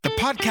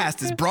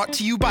podcast is brought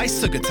to you by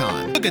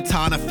Sugatan,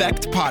 Sugatan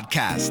Effect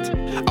Podcast,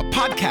 a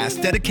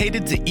podcast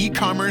dedicated to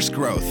e-commerce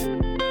growth.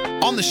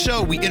 On the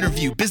show, we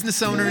interview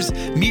business owners,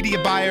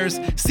 media buyers,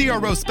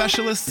 CRO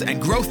specialists,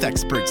 and growth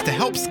experts to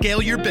help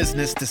scale your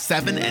business to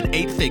 7 and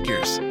 8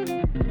 figures.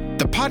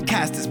 The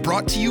podcast is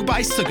brought to you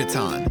by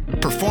Sugatan,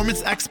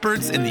 performance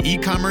experts in the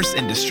e-commerce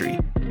industry.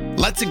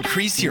 Let's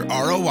increase your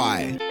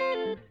ROI.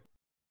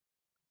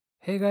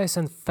 Hey guys,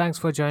 and thanks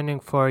for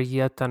joining for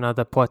yet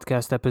another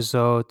podcast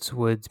episode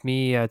with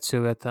me at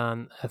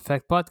Sugatan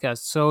Effect Podcast.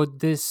 So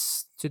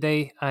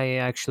today I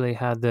actually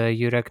had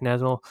Jure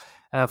Knehtl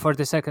for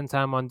the second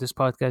time on this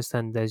podcast,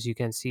 and as you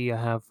can see,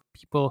 I have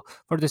people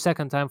for the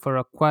second time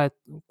for quite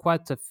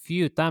a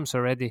few times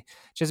already,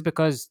 just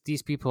because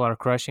these people are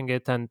crushing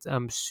it, and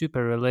I'm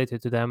super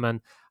related to them,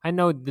 and I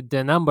know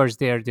the numbers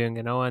they are doing,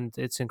 and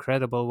it's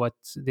incredible what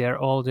they are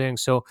all doing.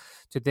 So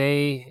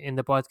today in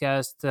the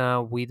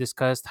podcast, we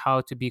discussed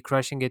how to be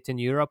crushing it in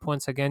Europe.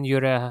 Once again,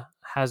 Jure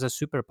has a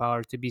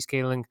superpower to be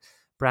scaling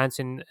brands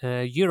in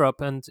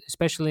Europe, and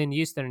especially in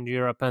Eastern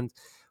Europe. And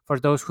for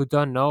those who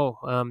don't know,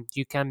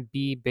 you can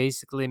be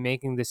basically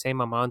making the same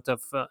amount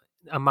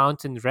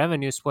in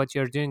revenues what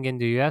you're doing in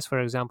the US, for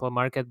example,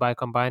 market, by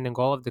combining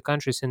all of the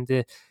countries in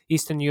the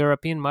Eastern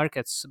European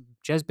markets,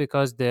 just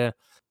because the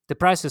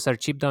prices are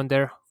cheap down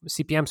there,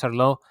 CPMs are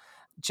low.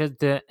 Just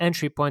the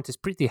entry point is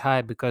pretty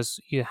high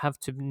because you have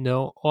to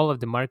know all of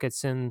the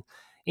markets in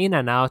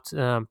and out,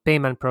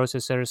 payment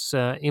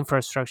processors,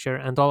 infrastructure,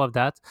 and all of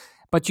that.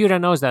 But Jure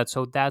knows that,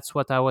 so that's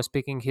what I was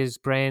picking his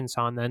brains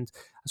on. And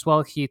as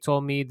well, he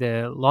told me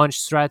the launch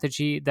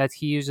strategy that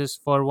he uses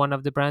for one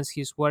of the brands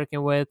he's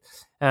working with.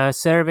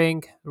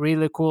 Serving,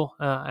 really cool.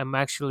 I'm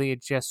actually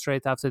just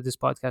straight after this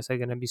podcast, I'm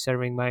going to be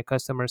serving my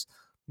customers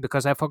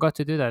because I forgot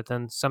to do that.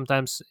 And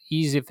sometimes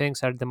easy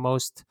things are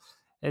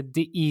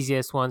the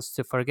easiest ones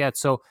to forget.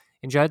 So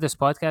enjoy this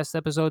podcast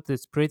episode.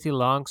 It's pretty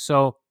long,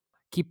 so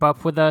keep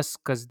up with us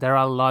because there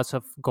are lots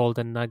of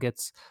golden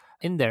nuggets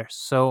in there.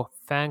 So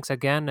thanks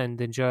again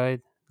and enjoy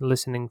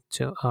listening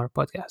to our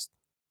podcast.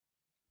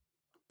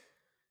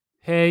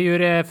 Hey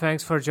Jure,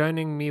 thanks for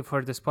joining me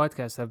for this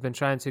podcast. I've been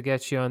trying to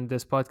get you on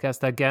this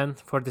podcast again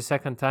for the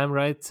second time,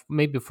 right?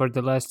 Maybe for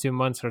the last 2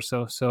 months or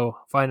so. So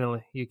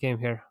finally, you came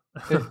here.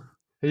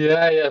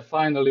 Yeah,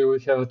 finally we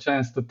have a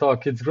chance to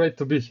talk. It's great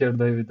to be here,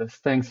 David.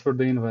 Thanks for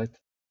the invite.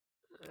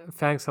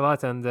 Thanks a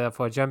lot, and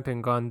for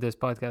jumping on this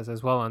podcast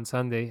as well on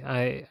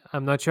Sunday.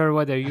 I'm not sure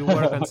whether you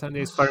work on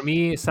Sundays. For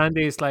me,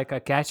 Sunday is like a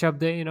catch-up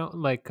day,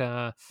 like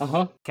a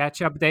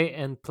catch-up day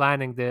and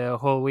planning the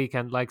whole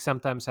weekend. Like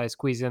sometimes I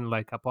squeeze in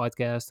like a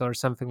podcast or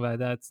something like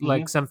that,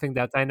 like something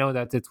that I know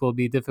that it will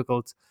be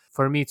difficult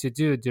for me to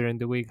do during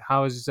the week.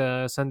 How's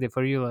Sunday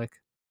for you like?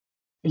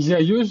 Yeah,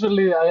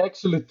 usually I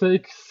actually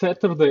take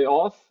Saturday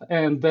off,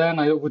 and then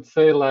I would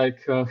say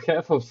like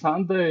half of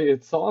Sunday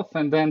it's off,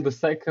 and then the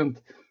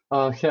second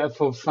half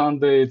of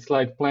Sunday it's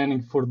like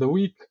planning for the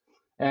week,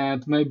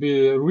 and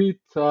maybe read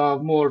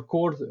more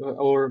course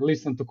or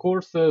listen to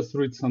courses,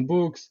 read some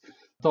books,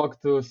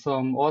 talk to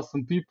some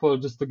awesome people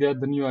just to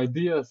get the new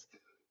ideas.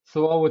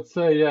 So I would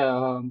say,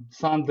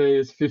 Sunday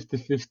is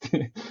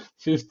 50-50,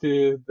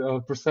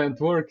 50%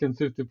 work and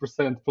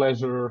 50%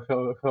 pleasure.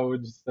 How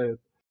would you say it?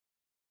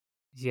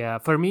 Yeah,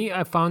 for me,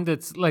 I found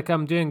it's like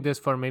I'm doing this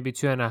for maybe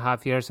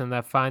 2.5 years, and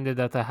I find it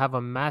that I have a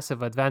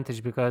massive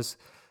advantage because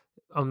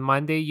on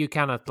Monday you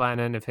cannot plan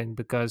anything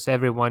because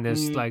everyone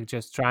is like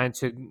just trying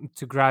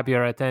to grab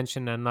your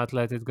attention and not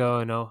let it go,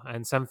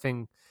 and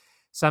something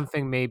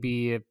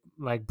maybe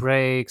like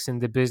breaks in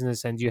the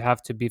business and you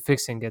have to be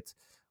fixing it.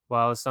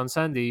 Whilst on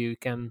Sunday you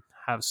can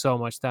have so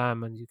much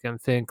time and you can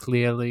think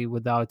clearly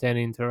without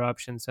any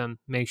interruptions and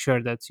make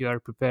sure that you are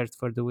prepared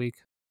for the week.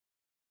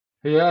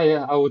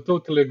 Yeah, I would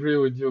totally agree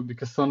with you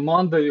because on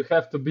Monday you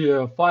have to be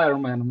a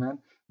fireman, man,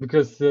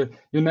 because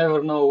you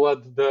never know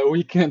what the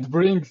weekend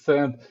brings.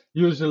 And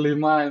usually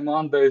my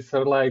Mondays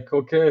are like,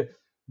 okay,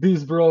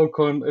 this broke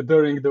on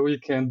during the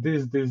weekend,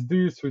 this.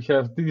 We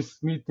have these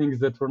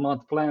meetings that were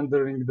not planned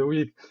during the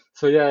week.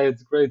 So yeah,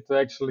 it's great to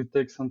actually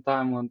take some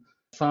time on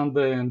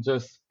Sunday and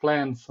just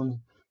plan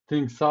some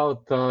things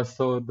out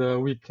so the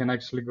week can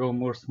actually go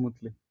more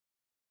smoothly.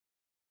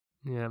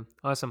 Yeah,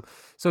 awesome.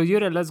 So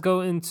Jure, let's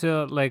go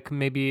into like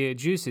maybe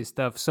juicy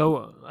stuff.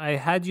 So I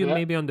had you Yeah.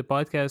 maybe on the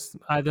podcast,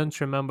 I don't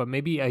remember,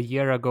 maybe a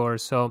year ago or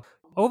so.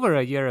 Over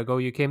a year ago,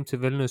 you came to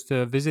Vilnius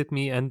to visit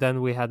me, and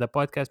then we had a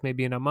podcast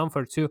maybe in a month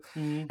or two.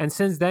 Mm-hmm. And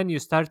since then, you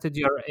started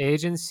your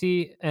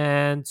agency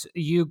and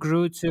you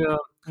grew to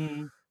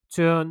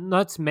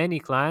not many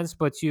clients,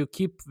 but you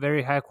keep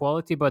very high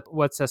quality. But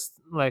what's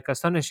like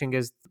astonishing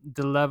is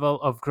the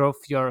level of growth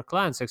your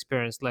clients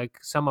experienced. Like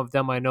some of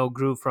them I know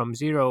grew from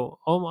zero,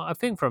 almost I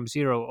think from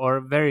zero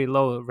or very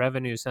low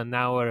revenues, and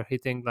now are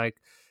hitting like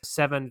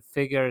 7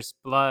 figures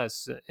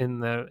plus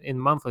in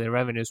monthly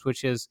revenues,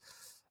 which is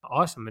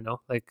awesome.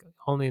 Like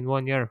only in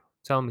 1 year.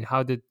 Tell me,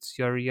 how did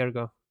your year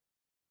go?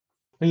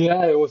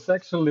 Yeah, it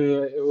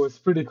was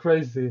pretty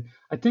crazy.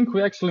 I think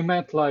we actually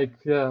met like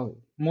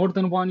more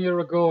than 1 year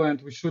ago,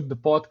 and we shoot the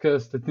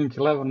podcast, I think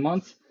 11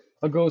 months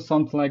ago,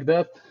 something like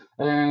that.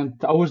 And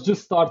I was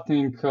just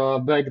starting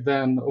back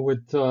then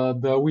with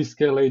the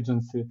WeScale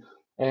agency.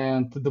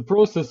 And the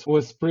process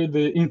was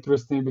pretty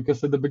interesting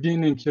because at the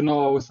beginning,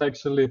 I was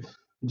actually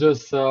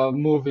just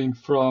moving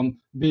from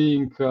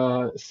being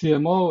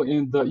CMO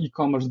in the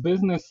e-commerce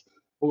business,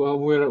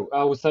 where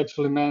I was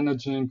actually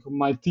managing,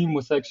 my team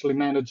was actually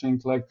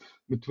managing like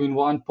between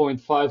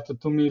 1.5 to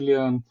 2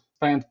 million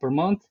spent per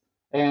month.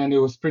 And it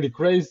was pretty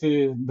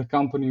crazy. The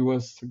company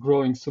was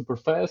growing super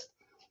fast.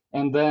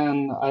 And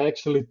then I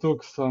actually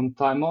took some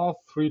time off,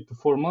 3 to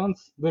 4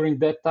 months. During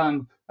that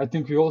time, I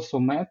think we also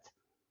met.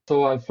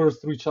 So I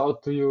first reached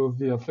out to you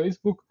via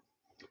Facebook.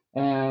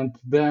 And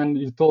then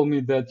you told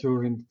me that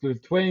you're in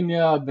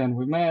Lithuania. Then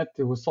we met.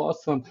 It was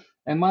awesome.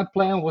 And my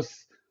plan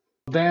was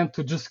then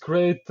to just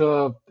create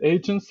an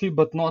agency,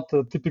 but not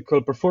a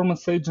typical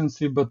performance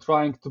agency, but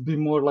trying to be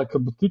more like a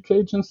boutique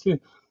agency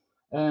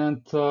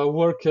and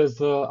work as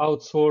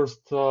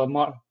outsourced,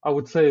 I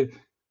would say,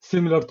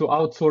 similar to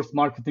outsourced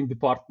marketing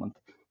department,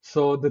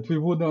 so that we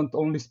wouldn't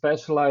only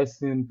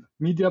specialize in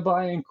media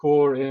buying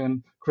or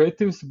in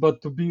creatives,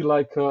 but to be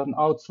like an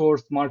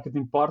outsourced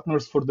marketing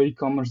partners for the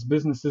e-commerce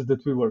businesses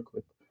that we work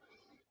with.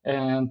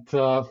 And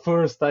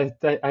first, I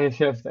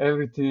have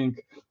everything,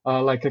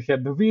 like I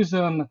had the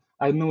vision.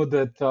 I knew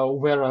that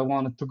where I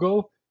wanted to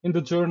go in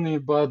the journey,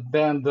 but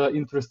then the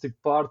interesting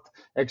part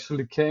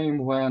actually came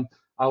when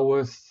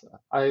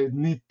I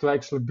need to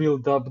actually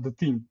build up the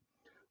team.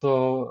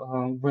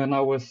 So when I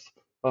was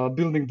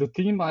building the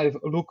team, I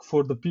looked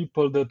for the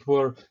people that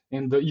were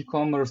in the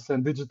e-commerce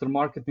and digital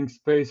marketing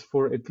space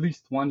for at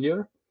least 1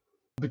 year,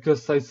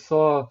 because I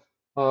saw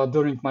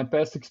during my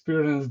past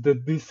experience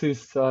that this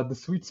is the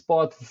sweet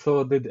spot.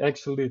 So they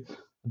actually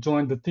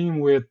joined the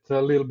team with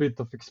a little bit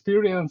of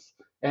experience,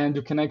 and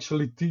you can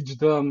actually teach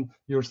them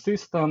your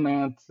system,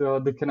 and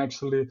they can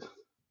actually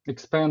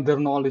expand their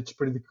knowledge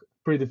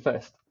pretty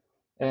fast.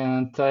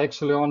 And I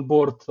actually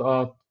onboard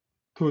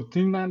 2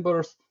 team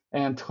members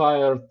and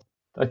hired,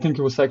 I think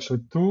it was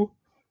actually 2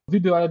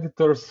 video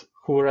editors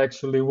who were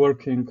actually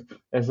working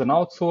as an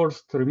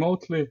outsourced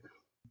remotely.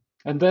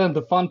 And then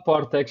the fun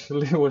part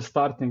actually was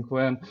starting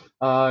when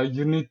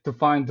you need to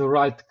find the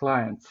right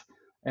clients.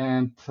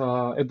 And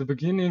at the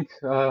beginning,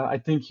 I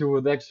think you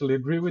would actually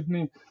agree with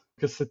me,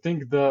 because I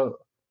think the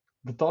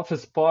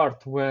toughest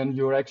part when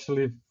you're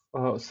actually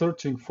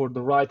searching for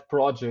the right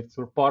projects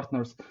or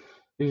partners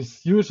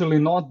is usually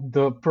not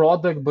the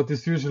product, but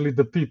it's usually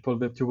the people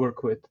that you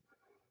work with.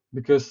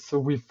 Because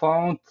we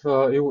found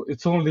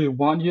it's only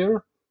 1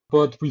 year,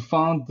 but we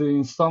found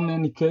in so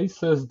many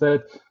cases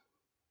that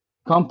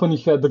company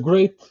had a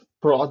great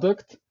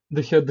product,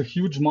 they had a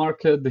huge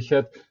market, they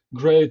had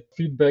great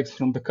feedbacks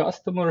from the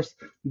customers,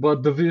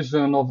 but the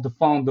vision of the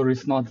founder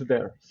is not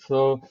there.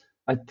 So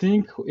I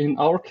think in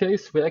our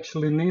case, we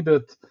actually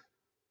needed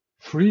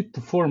 3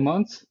 to 4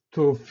 months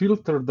to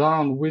filter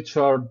down which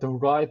are the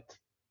right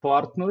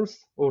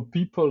partners or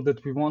people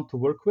that we want to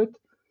work with.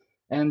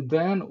 And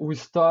then we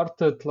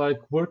started like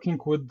working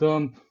with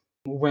them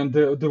when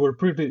they were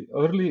pretty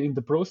early in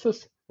the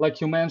process.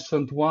 Like you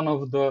mentioned, one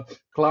of the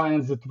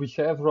clients that we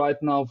have right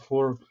now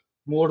for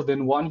more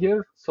than 1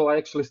 year. So I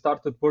actually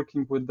started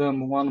working with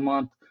them 1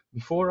 month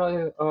before I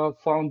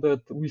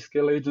founded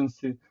WeScale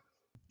agency,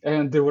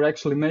 and they were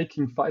actually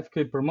making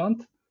 5K per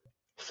month.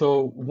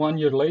 So 1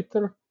 year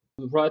later,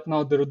 right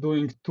now they're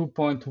doing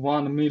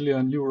 2.1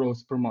 million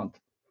euros per month.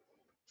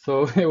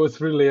 So it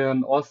was really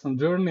an awesome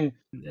journey.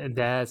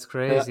 That's Yeah,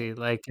 crazy.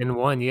 Like in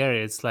 1 year,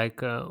 it's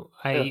like yeah.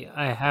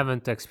 I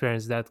haven't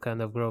experienced that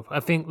kind of growth. I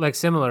think like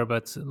similar,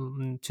 but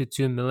to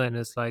 2 million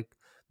is like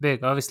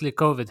big. Obviously,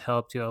 COVID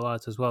helped you a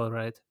lot as well,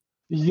 right?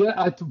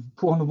 Yeah,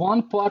 on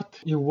one part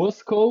it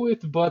was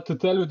COVID, but to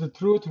tell you the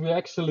truth, we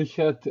actually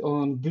had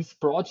on this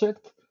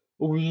project,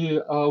 we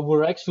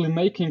were actually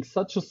making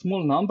such a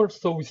small number,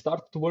 so we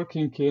started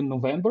working in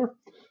November.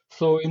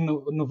 So in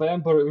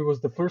November it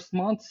was the first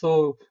month,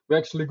 so we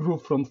actually grew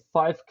from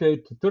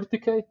 5K to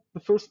 30K the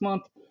first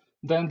month.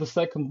 Then the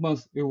second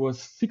month it was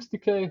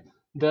 60K,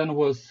 then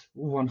was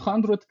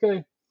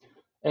 100K,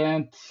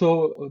 and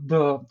so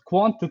the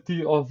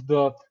quantity of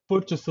the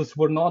purchases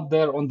were not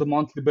there on the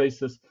monthly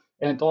basis,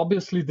 and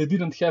obviously they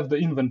didn't have the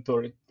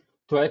inventory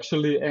to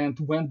actually. And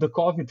when the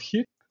COVID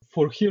hit,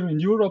 for here in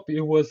Europe,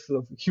 it was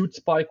a huge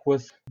spike,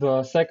 was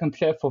the second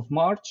half of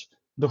March,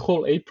 the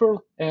whole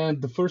April,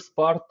 and the first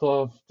part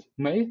of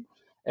May.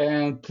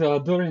 And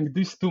during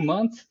these 2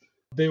 months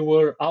they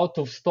were out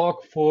of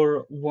stock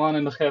for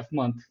 1.5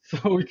 months.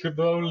 So we could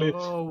only.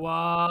 Oh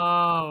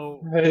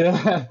wow. Yeah,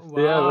 yeah,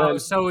 Wow. man.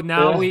 So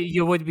now Yeah.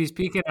 you would be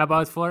speaking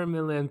about 4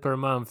 million per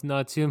month,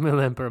 not 2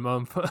 million per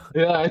month.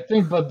 Yeah, I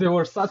think, but they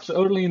were such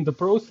early in the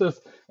process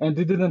and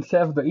they didn't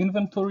have the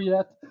inventory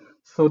yet.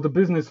 So the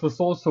business was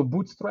also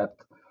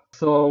bootstrapped.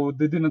 So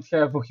they didn't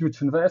have a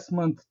huge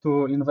investment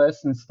to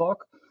invest in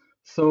stock.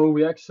 So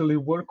we actually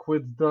work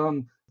with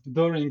them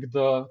during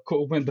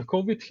when the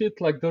COVID hit,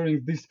 like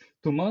during these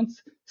 2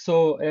 months.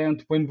 So,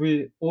 and when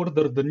we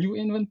ordered the new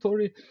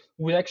inventory,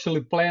 we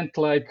actually planned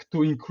like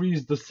to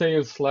increase the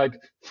sales like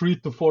 3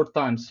 to 4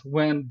 times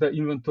when the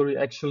inventory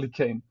actually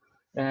came.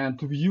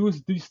 And we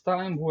used this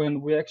time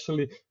when we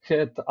actually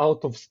had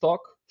out of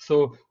stock.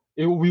 So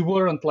we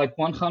weren't like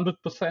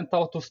 100%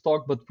 out of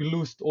stock, but we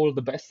lost all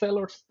the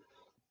bestsellers.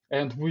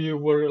 And we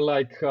were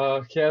like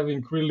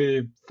having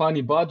really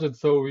funny budget.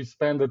 So we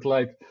spent it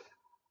like,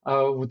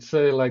 I would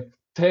say like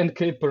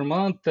 10K per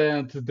month,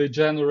 and they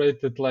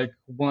generated like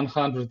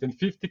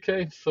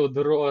 150K. So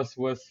the ROAS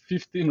was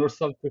 15 or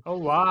something. Oh,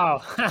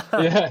 wow.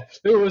 Yeah,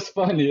 it was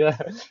funny. Yeah,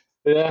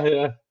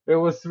 yeah. It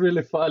was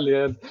really funny,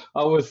 and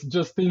I was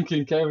just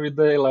thinking every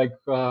day, like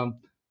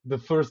the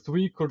first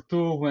week or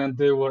two when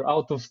they were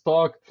out of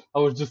stock, I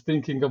was just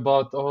thinking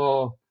about,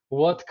 oh,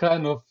 what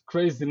kind of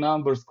crazy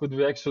numbers could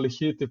we actually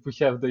hit if we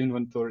have the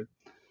inventory?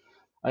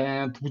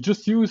 And we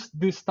just used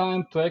this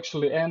time to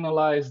actually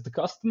analyze the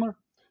customer,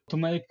 to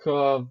make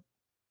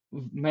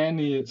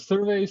many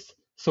surveys.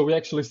 So we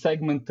actually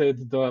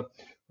segmented the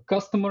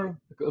customer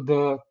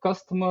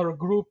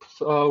groups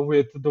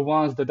with the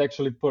ones that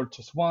actually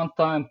purchase one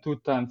time, two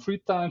times, three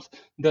times.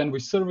 Then we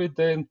surveyed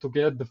them to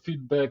get the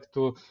feedback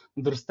to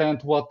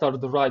understand what are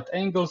the right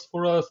angles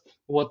for us,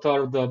 what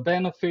are the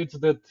benefits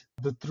that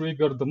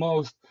trigger the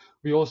most.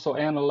 We also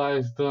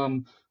analyzed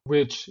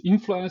which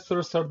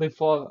influencers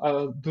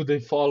do they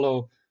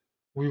follow.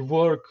 We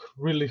work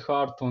really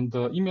hard on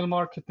the email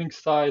marketing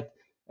side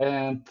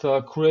and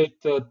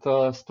created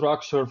a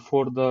structure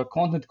for the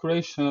content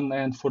creation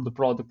and for the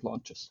product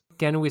launches.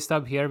 Can we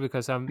stop here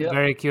because I'm Yeah,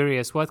 very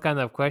curious? What kind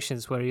of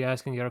questions were you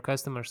asking your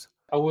customers?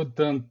 I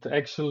wouldn't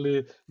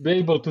actually be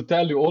able to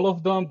tell you all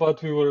of them,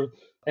 but we were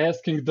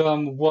asking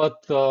them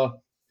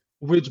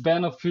which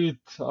benefit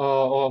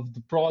of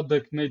the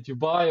product made you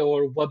buy,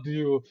 or what do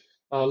you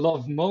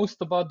love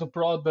most about the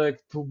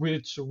product,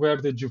 where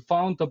did you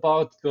found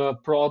about the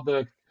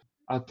product.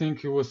 I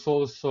think it was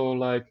also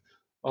like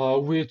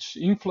which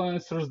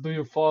influencers do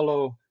you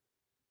follow.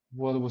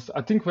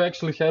 I think we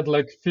actually had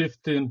like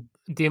 15.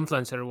 The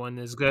influencer one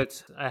is good.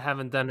 I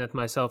haven't done it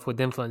myself with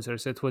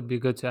influencers. It would be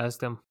good to ask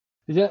them.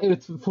 Yeah,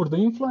 it's for the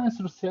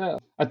influencers. Yeah,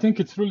 I think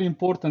it's really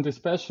important,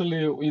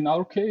 especially in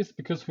our case,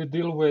 because we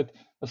deal with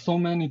so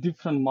many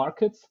different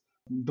markets.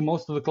 The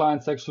most of the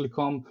clients actually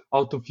come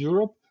out of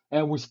Europe,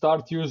 and we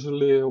start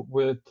usually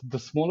with the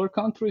smaller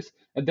countries,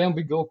 and then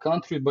we go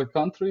country by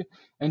country.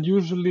 And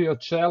usually, a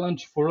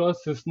challenge for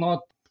us is not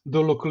the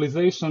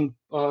localization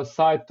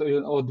side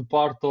or the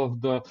part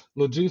of the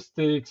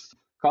logistics,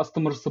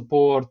 customer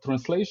support,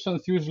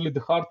 translations. Usually,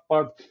 the hard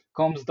part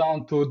comes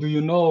down to, do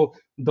you know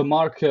the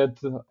market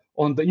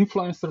on the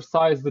influencer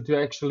size that you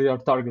actually are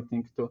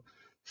targeting to?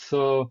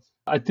 So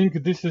I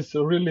think this is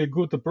a really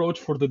good approach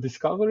for the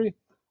discovery,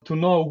 to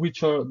know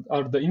which are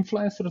the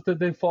influencers that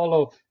they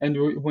follow.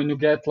 And when you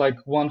get like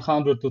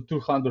 100 to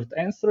 200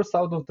 answers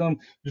out of them,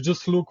 you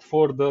just look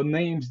for the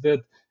names that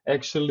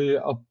actually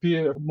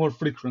appear more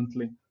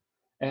frequently.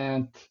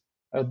 And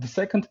the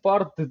second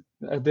part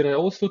that I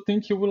also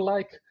think you will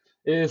like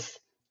is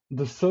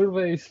the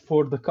surveys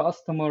for the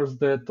customers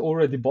that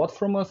already bought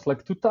from us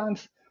like two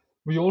times.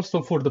 We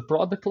also, for the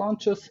product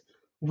launches,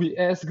 we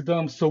ask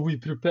them, so we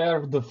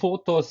prepare the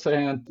photos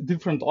and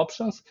different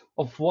options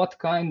of what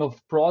kind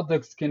of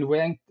products can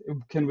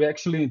we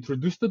actually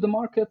introduce to the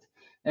market.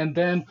 And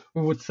then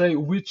we would say,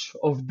 which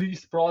of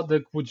these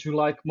products would you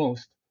like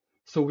most?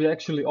 So we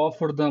actually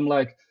offer them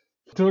like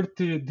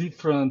 30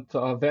 different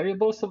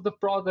variables of the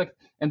product,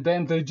 and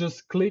then they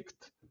just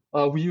clicked.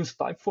 We use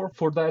Typeform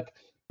for that,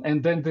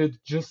 and then they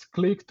just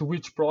clicked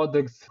which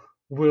products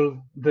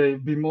will they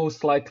be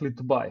most likely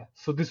to buy.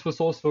 So this was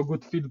also a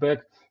good feedback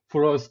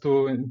for us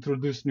to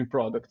introduce new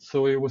products.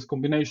 So it was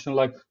combination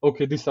like,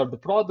 okay, these are the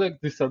products,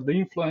 these are the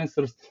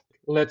influencers.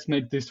 Let's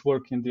make this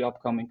work in the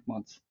upcoming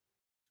months.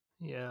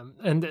 Yeah,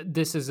 and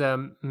this is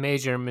a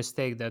major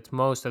mistake that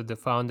most of the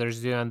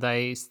founders do, and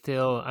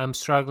I'm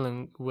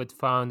struggling with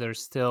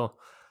founders still,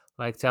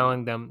 like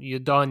telling them you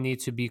don't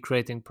need to be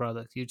creating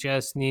product. You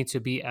just need to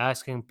be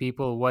asking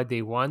people what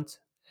they want,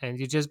 and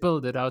you just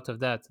build it out of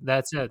that.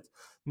 That's it.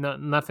 No,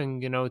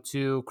 nothing,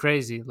 too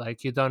crazy.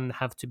 Like you don't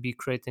have to be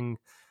creating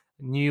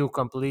new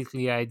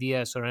completely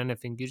ideas or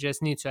anything. You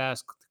just need to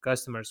ask the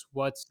customers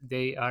what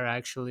they are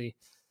actually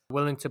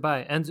willing to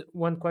buy. And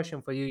one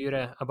question for you,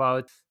 Jure,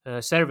 about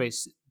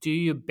surveys. Do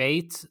you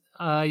bait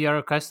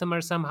your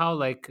customers somehow,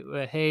 like,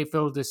 hey,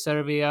 fill this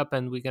survey up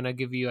and we're gonna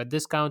give you a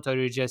discount, or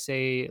you just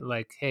say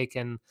like, hey,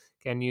 can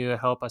you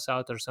help us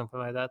out or something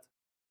like that?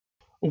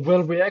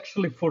 Well, we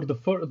actually, for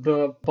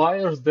the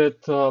buyers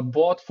that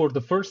bought for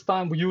the first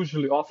time, we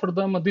usually offer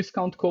them a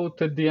discount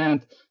code at the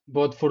end.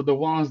 But for the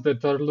ones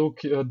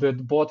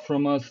that bought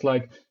from us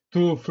like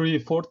two, three,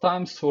 four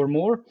times or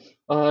more,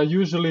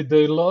 usually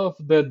they love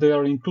that they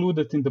are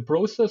included in the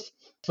process,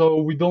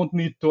 so we don't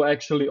need to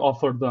actually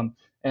offer them.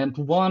 And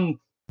one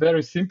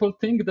very simple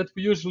thing that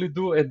we usually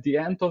do at the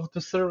end of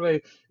the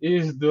survey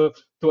is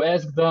to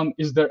ask them,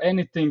 is there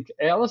anything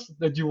else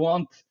that you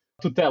want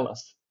to tell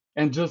us?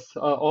 And just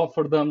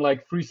offer them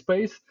like free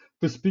space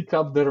to speak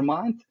up their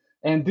mind.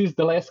 And this,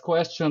 the last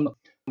question,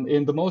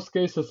 in the most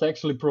cases,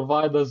 actually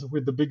provide us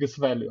with the biggest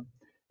value.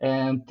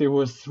 And it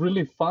was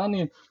really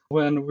funny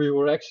when we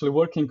were actually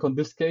working on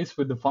this case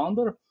with the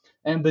founder.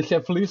 and they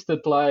have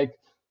listed like,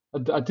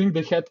 I think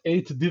they had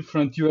 8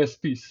 different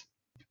USPs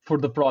for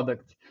the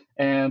product.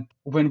 And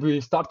when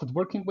we started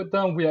working with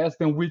them, we asked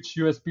them which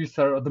USPs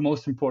are the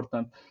most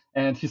important.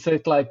 And he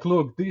said, like,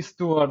 look, these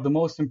two are the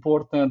most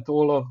important.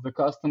 All of the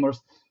customers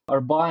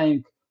are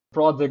buying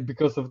product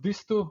because of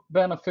these two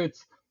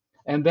benefits.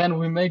 And then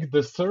we make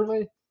the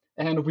survey,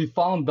 and we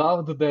found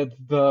out that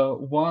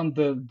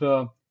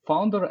the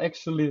founder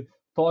actually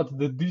thought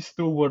that these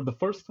two were the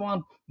first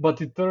one,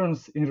 but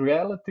in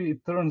reality,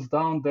 it turns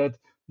down that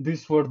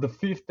these were the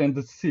fifth and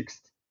the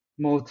sixth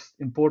most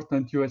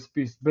important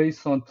USPs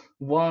based on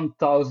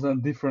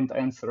 1,000 different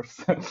answers.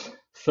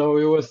 So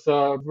it was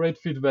great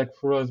feedback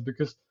for us,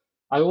 because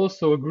I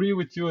also agree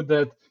with you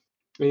that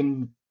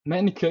in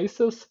many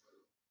cases,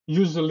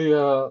 usually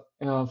a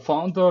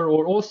founder,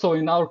 or also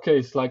in our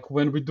case, like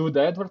when we do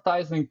the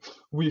advertising,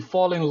 we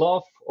fall in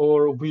love,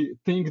 or we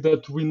think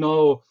that we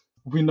know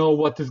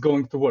what is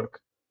going to work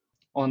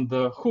on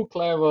the hook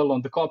level,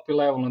 on the copy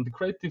level, on the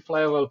creative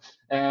level.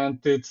 And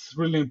it's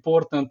really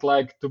important,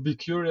 like, to be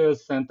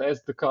curious and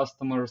ask the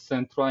customers,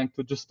 and trying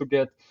to just to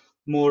get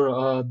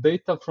more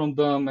data from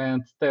them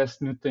and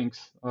test new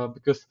things.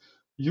 Because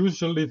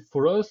usually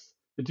for us,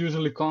 it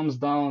usually comes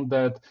down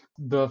that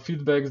the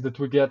feedbacks that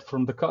we get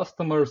from the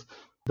customers,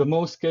 the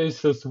most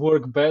cases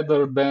work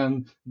better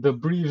than the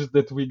briefs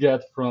that we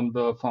get from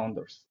the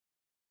founders.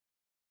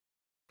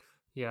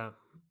 Yeah,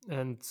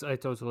 and I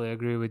totally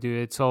agree with you.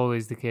 It's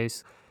always the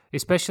case,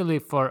 especially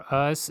for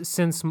us,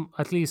 since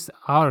at least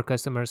our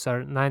customers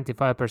are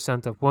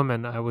 95% of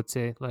women, I would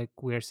say. Like,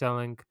 we're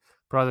selling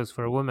products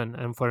for women.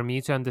 And for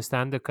me to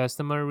understand the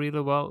customer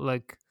really well,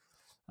 like,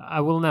 I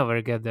will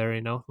never get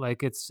there,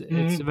 like it's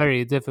Mm,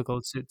 very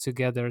difficult to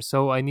get there.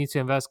 So I need to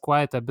invest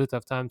quite a bit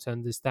of time to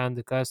understand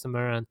the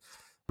customer and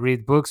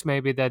read books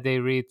maybe that they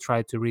read,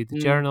 try to read the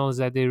mm. journals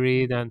that they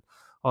read and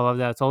all of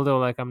that. Although,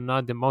 like, I'm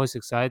not the most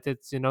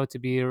excited, to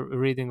be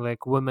reading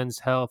like Women's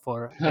Health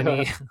or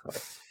any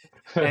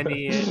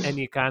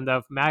any kind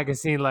of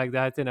magazine like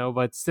that,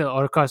 but still,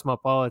 or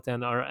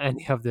Cosmopolitan or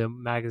any of the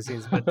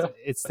magazines. But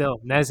it's still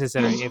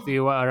necessary if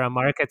you are a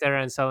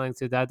marketer and selling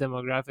to that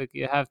demographic.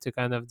 You have to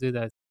kind of do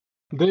that.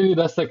 David,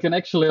 as I can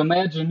actually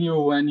imagine you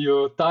when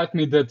you type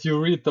me that you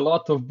read a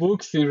lot of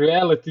books. In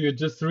reality, you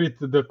just read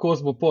the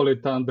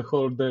Cosmopolitan the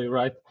whole day,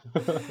 right?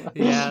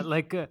 Yeah,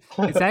 like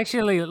it's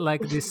actually like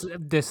this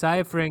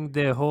deciphering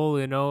the whole,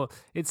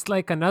 it's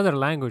like another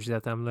language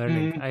that I'm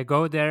learning. Mm, I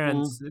go there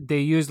and mm. they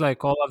use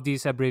like all of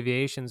these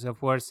abbreviations, of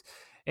course,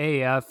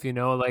 AF,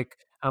 like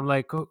I'm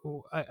like,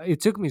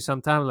 it took me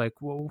some time, like,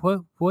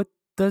 what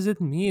does it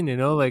mean,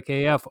 like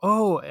AF?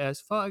 Oh, as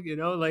fuck,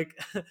 like,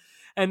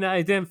 and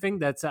I didn't think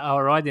that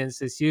our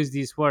audiences use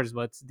these words,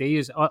 but they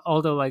use,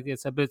 although like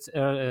it's a bit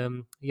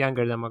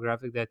younger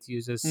demographic that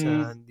uses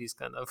Mm. these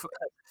kind of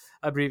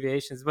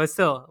abbreviations, but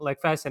still,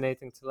 like,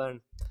 fascinating to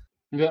learn.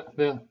 Yeah,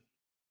 yeah.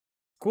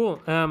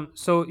 Cool.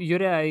 So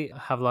Yuri, I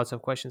have lots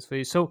of questions for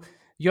you. So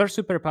your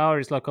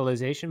superpower is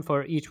localization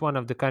for each one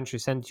of the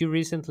countries, and you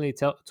recently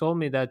told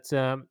me that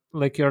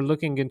like you're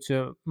looking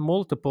into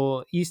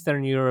multiple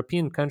Eastern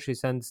European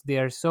countries, and they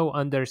are so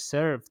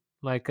underserved.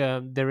 Like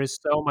there is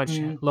so much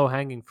Mm. low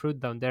hanging fruit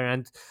down there,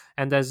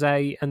 and as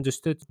I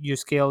understood, you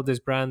scale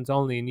this brand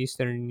only in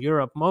Eastern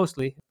Europe,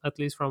 mostly, at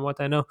least from what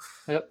I know.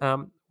 Yeah.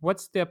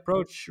 What's the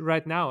approach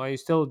right now? Are you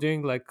still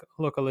doing like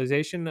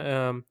localization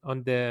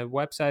on the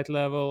website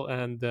level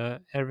and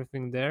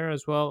everything there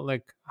as well?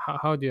 Like,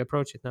 how do you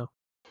approach it now?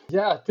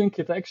 Yeah, I think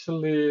it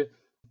actually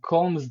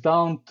comes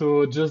down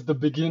to just the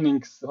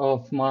beginnings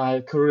of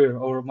my career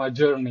or my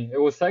journey. It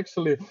was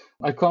actually,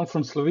 I come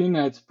from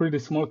Slovenia. It's a pretty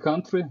small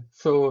country.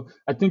 So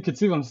I think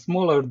it's even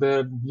smaller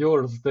than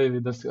yours,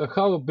 David.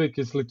 How big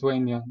is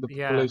Lithuania, the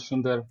Yeah,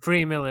 population there?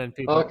 3 million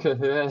people. Okay,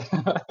 yeah.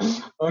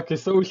 Okay,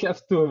 so we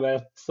have two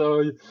there.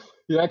 So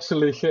you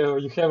actually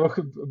have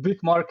a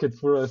big market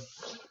for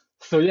us.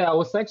 So yeah, I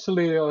was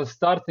actually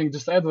starting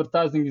just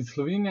advertising in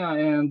Slovenia,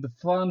 and the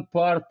fun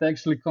part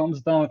actually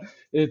comes down.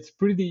 It's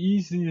pretty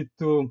easy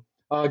to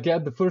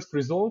get the first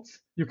results.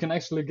 You can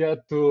actually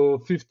get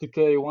to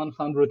 50K,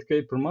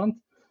 100K per month.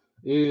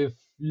 If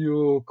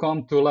you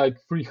come to like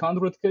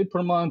 300K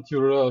per month,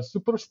 you're a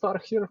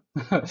superstar here.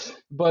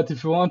 But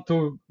if you want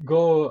to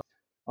go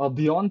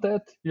beyond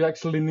that, you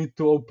actually need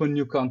to open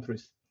new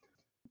countries.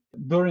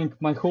 During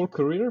my whole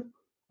career,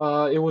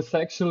 it was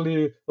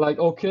actually like,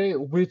 okay,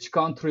 which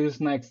country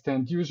is next?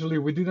 And usually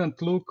we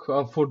didn't look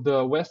for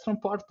the western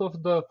part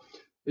of the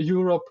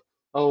Europe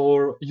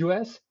or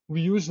US.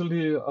 We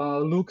usually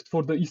looked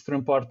for the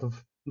eastern part of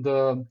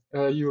the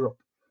Europe.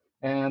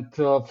 And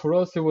for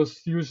us, it was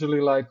usually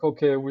like,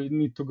 okay, we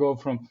need to go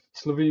from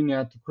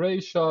Slovenia to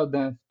Croatia,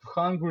 then to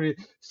Hungary.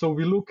 So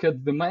we look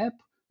at the map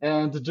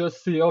and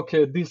just see,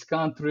 okay, this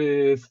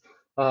country is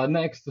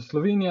next to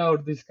Slovenia, or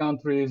this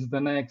country is the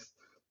next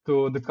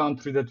to the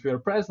country that we are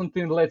present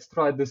in. Let's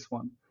try this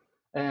one.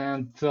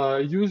 And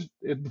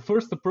the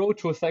first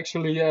approach was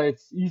actually, yeah,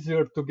 it's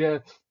easier to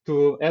get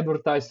to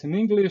advertise in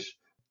English.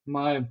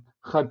 My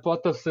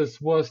hypothesis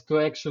was to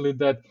actually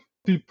that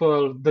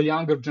people, the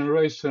younger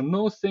generation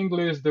knows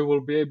English, they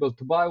will be able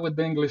to buy with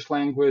the English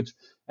language.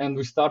 And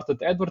we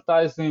started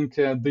advertising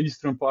the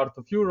eastern part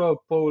of Europe,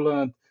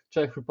 Poland,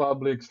 Czech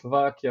Republic,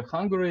 Slovakia,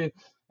 Hungary,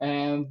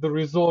 and the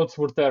results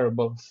were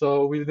terrible.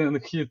 So we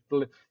didn't hit,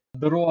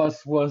 the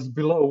ROAS was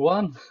below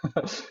one.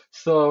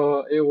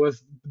 So it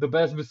was the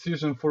best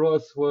decision for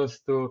us was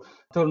to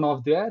turn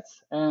off the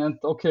ads and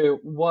okay,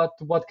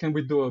 what can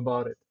we do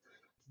about it?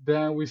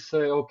 Then we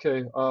say,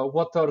 okay,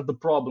 what are the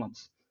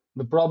problems?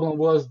 The problem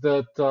was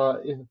that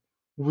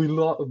we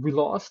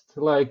lost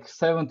like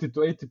 70 to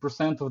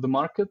 80% of the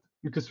market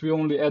because we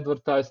only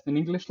advertised in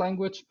English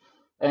language,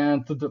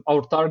 and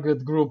our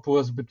target group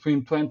was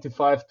between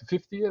 25 to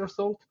 50 years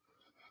old.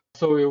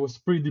 So it was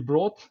pretty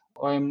broad.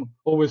 I'm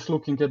always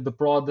looking at the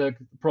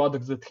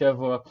products that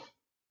have a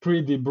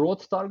pretty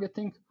broad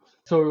targeting.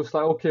 So it was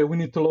like, okay, we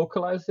need to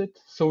localize it.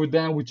 So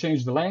we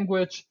changed the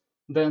language.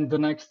 Then the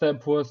next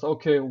step was,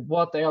 okay,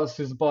 what else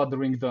is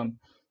bothering them?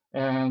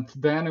 And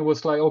then it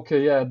was like,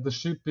 okay, yeah, the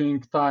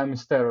shipping time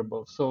is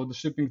terrible. So the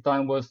shipping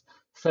time was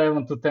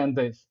 7 to 10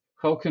 days.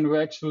 How can we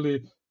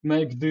actually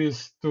make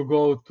this to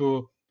go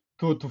to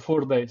 2 to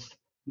 4 days?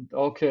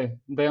 Okay,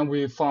 then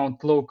we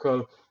found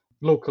local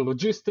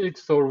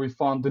logistics, or we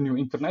found the new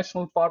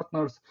international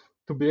partners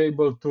to be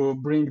able to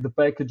bring the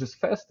packages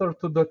faster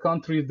to the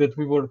countries that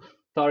we were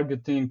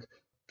targeting,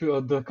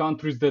 to the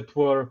countries that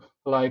were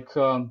like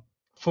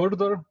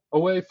further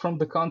away from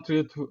the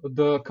country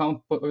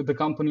the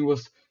company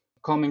was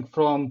coming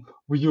from.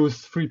 We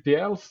used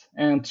 3PLs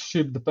and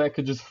shipped the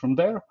packages from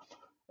there.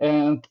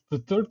 And the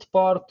third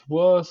part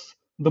was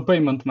the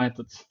payment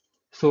methods.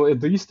 So at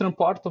the eastern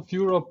part of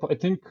Europe, I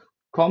think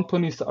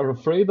companies are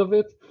afraid of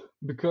it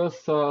because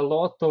a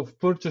lot of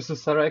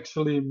purchases are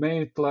actually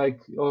made like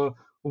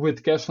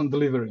with cash on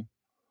delivery.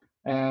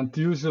 And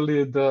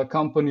usually the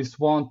companies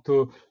want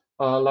to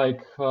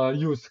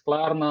use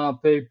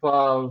Klarna,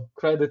 PayPal,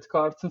 credit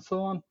cards, and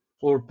so on,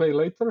 or pay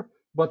later.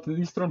 But the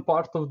eastern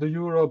part of the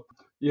Europe,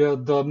 yeah,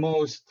 the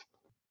most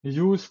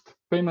used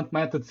payment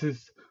methods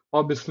is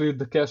obviously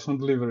the cash on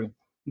delivery.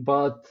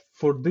 But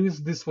for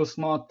this was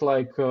not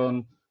like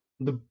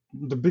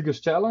the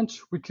biggest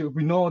challenge.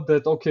 We know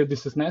that okay,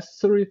 this is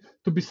necessary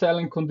to be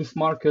selling on this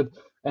market,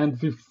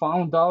 and we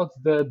found out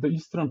that the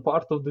eastern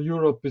part of the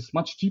Europe is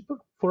much cheaper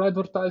for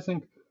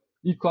advertising.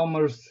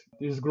 E-commerce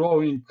is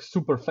growing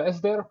super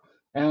fast there,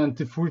 and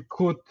if we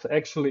could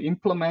actually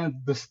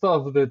implement the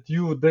stuff that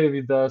you,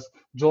 David, as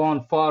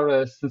John,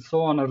 Fares, and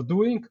so on are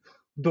doing,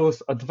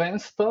 those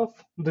advanced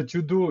stuff that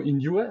you do in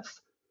US,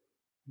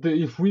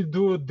 if we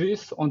do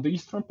this on the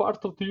eastern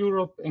part of the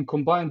Europe and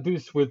combine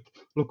this with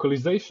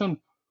localization,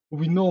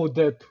 we know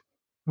that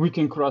we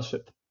can crush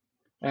it.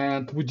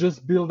 And we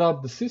just build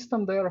up the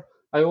system there.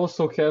 I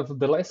also have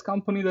the last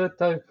company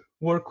that I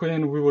work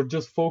in. We were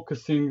just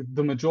focusing,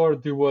 the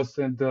majority was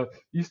in the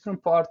eastern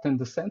part and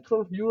the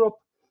central Europe.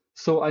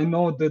 So I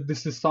know that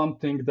this is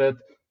something that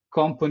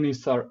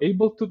companies are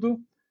able to do.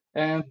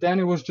 And then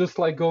it was just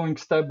like going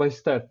step by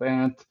step.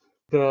 And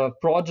the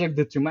project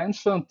that you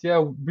mentioned, yeah,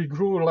 we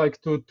grew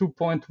like to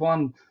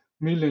 2.1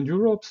 million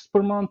euros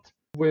per month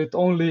with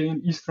only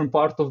in eastern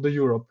part of the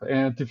Europe.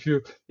 And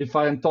if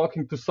I am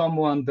talking to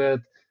someone that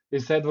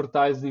is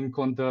advertising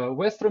on the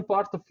western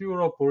part of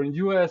Europe or in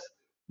US,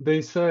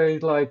 they say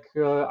like,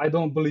 I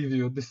don't believe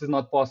you. This is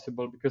not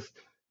possible because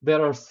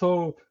there are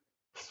so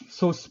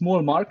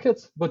small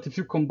markets. But if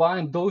you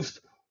combine those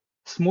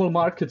small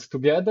markets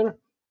together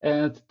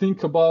and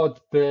think about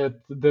that,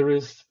 there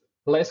is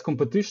less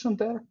competition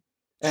there,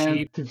 and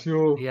Cheap. if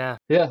you, Yeah.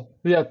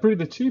 yeah,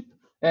 pretty cheap,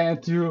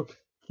 and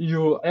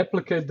you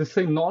applicate the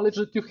same knowledge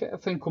that you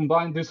have and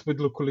combine this with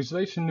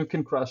localization, you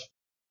can crush.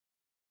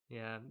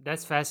 Yeah,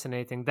 that's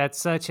fascinating. That's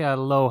such a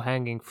low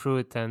hanging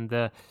fruit.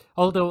 And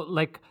although,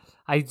 like,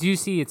 I do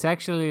see it's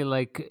actually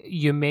like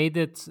you made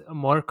it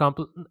more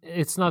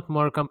it's not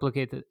more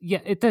complicated.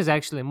 Yeah, it is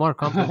actually more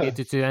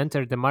complicated to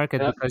enter the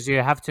market Yeah. because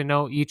you have to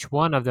know each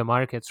one of the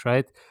markets,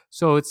 right?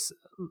 So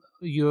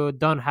you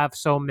don't have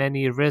so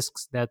many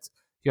risks that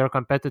your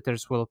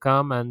competitors will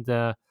come and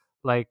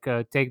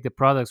take the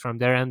products from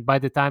there. And by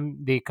the time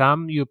they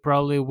come, you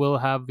probably will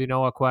have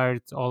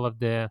acquired all of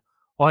the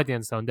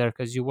audience on there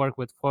because you work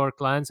with four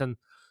clients and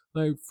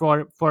like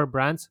four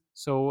brands.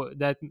 So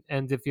that,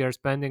 and if you're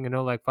spending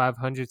like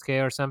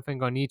 500K or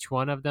something on each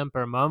one of them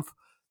per month,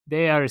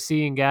 they are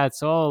seeing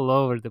ads all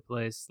over the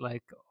place,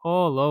 like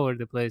all over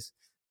the place.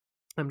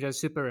 I'm just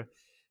super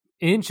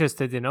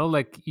interested,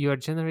 like you're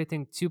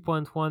generating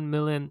 2.1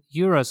 million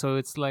euros, so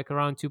it's like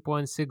around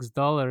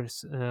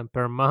 $2.6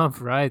 per month,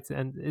 right?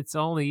 And it's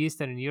only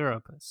Eastern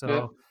Europe, Yeah.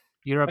 so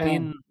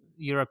And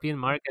European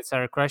markets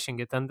are crushing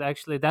it. And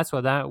actually that's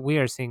what we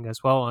are seeing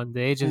as well on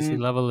the agency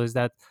mm, level, is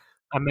that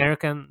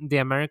the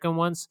American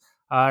ones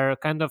are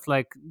kind of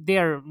like, they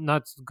are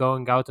not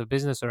going out of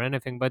business or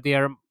anything, but they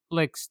are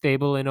like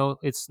stable,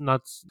 it's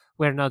not,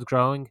 we're not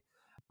growing.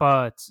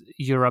 But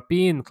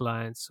European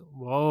clients,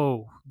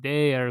 whoa,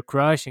 they are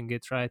crushing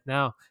it right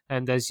now.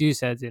 And as you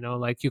said,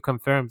 like you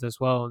confirmed as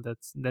well,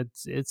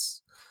 that's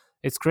it's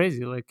it's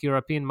crazy. Like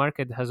European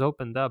market has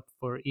opened up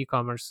for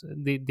e-commerce.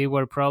 They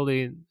were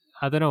probably,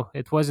 I don't know,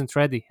 it wasn't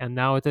ready, and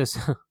now it is.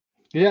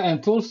 Yeah,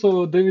 and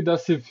also, David,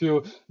 as if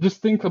you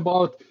just think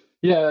about,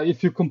 yeah,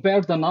 if you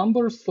compare the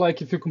numbers,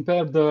 like if you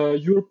compare the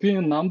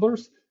European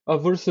numbers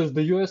versus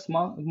the US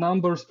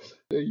numbers,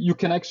 you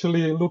can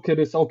actually look at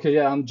this. Okay,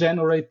 yeah, I'm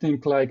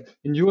generating like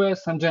in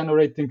US, I'm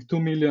generating 2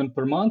 million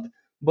per month.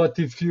 But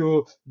if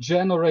you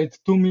generate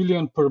 2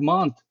 million per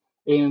month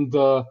in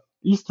the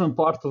eastern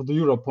part of the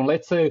Europe, and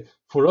let's say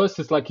for us,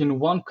 it's like in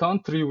one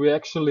country, we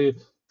actually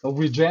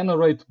we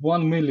generate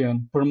 1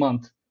 million per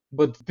month,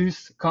 but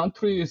this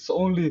country is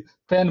only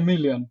 10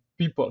 million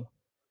people.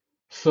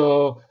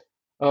 So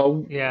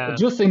Yeah,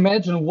 just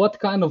imagine what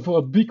kind of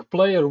a big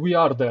player we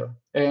are there,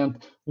 and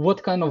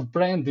what kind of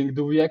branding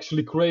do we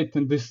actually create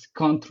in this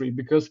country.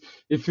 Because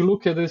if you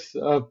look at this,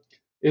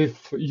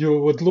 if you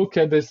would look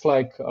at this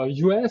like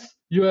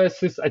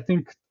US is, I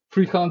think,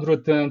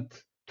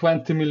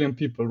 320 million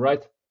people,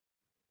 right?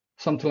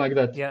 Something like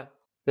that. yeah,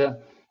 Yeah.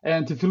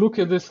 And if you look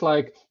at this,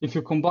 like if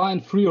you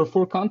combine 3 or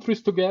 4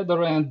 countries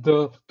together and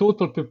the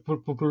total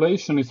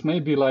population is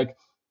maybe like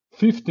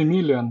 50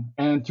 million,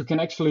 and you can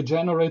actually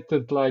generate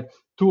it like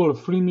 2 or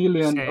 3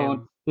 million on,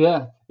 same.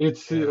 yeah,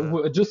 it's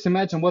Yeah. just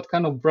imagine what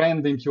kind of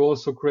branding you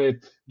also create.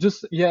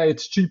 Just, yeah,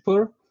 it's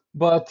cheaper,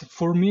 but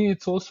for me,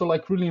 it's also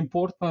like really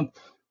important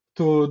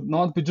to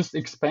not be just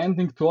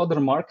expanding to other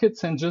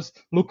markets and just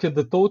look at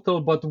the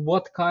total, but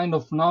what kind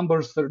of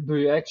numbers do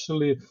you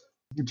actually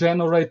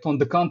generate on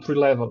the country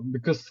level.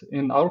 Because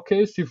in our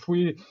case, if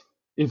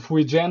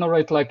we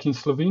generate like in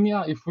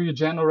Slovenia, if we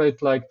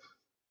generate like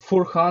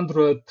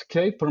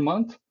 400K per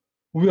month,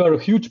 we are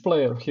a huge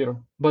player here.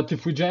 But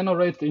if we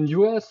generate in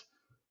US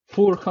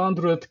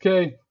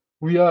 400K,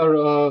 we are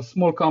a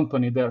small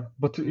company there.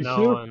 But No,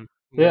 here,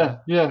 yeah, yeah,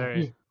 yeah,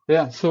 very.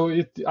 yeah. So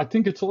I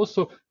think it's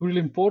also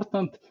really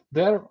important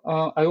there.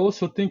 I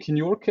also think in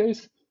your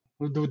case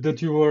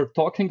that you were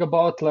talking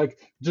about, like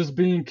just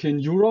being in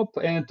Europe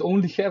and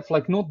only have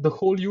like not the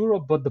whole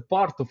Europe, but the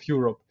part of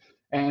Europe.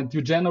 And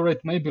you generate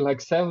maybe like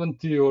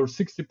 70 or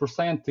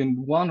 60%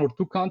 in 1 or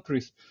 2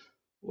 countries.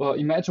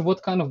 Imagine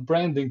what kind of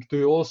branding do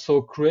you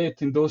also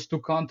create in those 2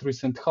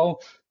 countries, and how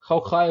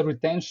high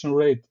retention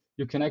rate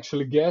you can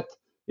actually get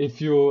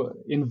if you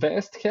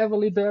invest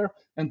heavily there,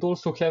 and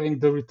also having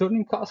the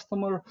returning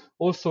customer.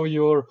 Also,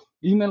 your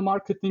email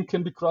marketing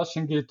can be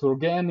crushing it,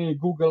 organic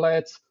Google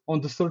ads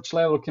on the search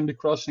level can be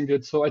crushing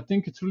it. So I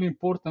think it's really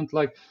important,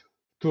 like,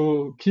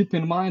 to keep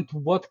in mind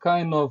what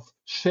kind of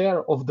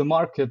share of the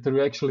market are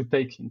you actually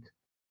taking.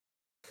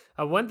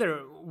 I wonder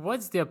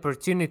what's the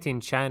opportunity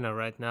in China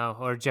right now,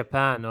 or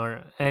Japan,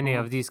 or any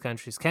Uh, of these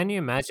countries. Can you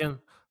imagine?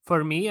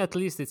 For me, at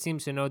least, it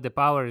seems the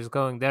power is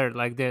going there,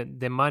 like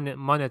the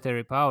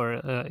monetary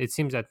power. It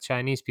seems that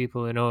Chinese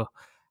people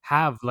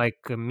have like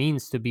a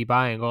means to be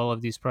buying all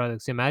of these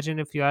products. Imagine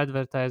if you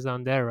advertise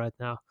on there right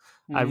now.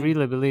 I mhm.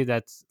 really believe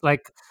that.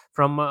 Like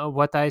from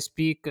what I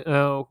speak,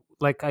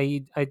 like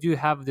I do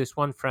have this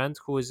one friend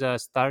who is a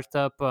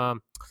startup.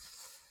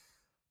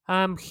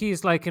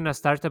 He's like in a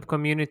startup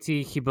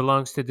community. He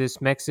belongs to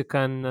this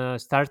Mexican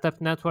startup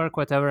network,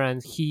 whatever.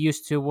 And he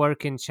used to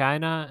work in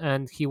China,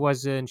 and he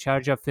was in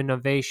charge of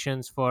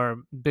innovations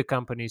for big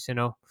companies.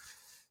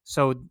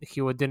 So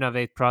he would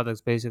innovate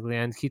products basically.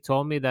 And he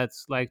told me that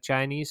like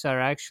Chinese are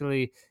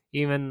actually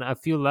even a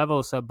few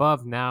levels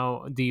above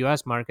now the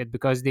US market,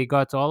 because they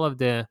got all of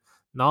the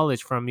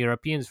knowledge from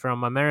Europeans,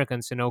 from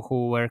Americans,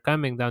 who were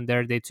coming down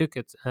there. They took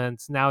it and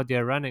now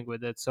they're running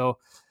with it. So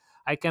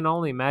I can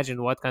only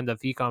imagine what kind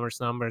of e-commerce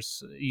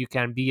numbers you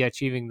can be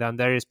achieving down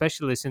there,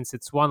 especially since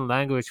it's one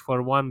language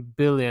for 1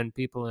 billion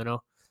people.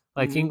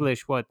 Like Mhm.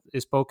 English, what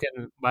is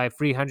spoken by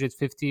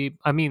 350?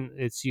 I mean,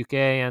 it's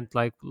UK and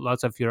like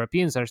lots of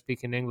Europeans are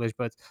speaking English,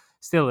 but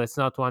still, it's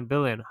not 1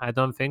 billion. I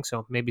don't think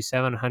so. Maybe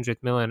 700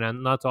 million,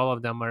 and not all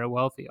of them are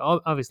wealthy.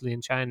 Obviously,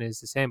 in China is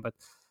the same, but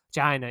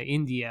China,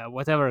 India,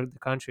 whatever the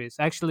country is.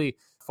 Actually,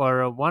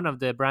 for one of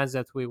the brands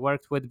that we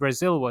worked with,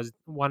 Brazil was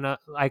one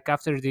like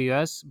after the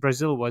US,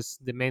 Brazil was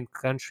the main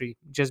country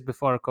just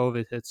before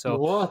COVID hit. So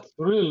What?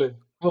 Really?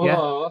 Oh, yeah,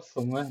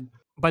 awesome, man.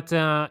 but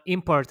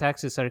import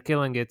taxes are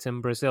killing it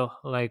in Brazil.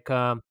 Like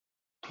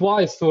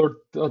Twice or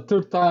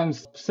third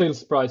times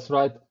sales price,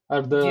 right?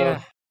 Are yeah,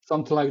 the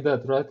something like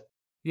that, right?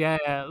 yeah,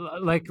 yeah,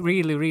 like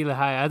really, really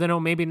high. I don't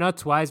know, maybe not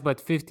twice, but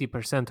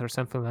 50% or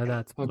something like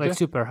that. Like Okay.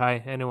 super high.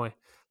 Anyway,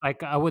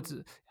 like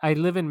I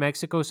live in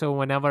Mexico, so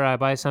whenever I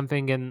buy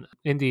something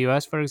in the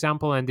US, for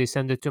example, and they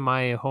send it to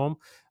my home,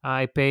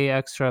 I pay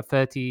extra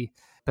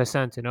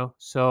 30%.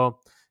 So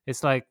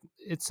it's like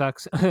it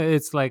sucks.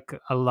 It's like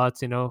a lot,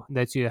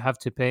 that you have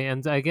to pay,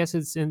 and I guess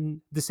it's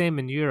in the same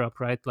in Europe,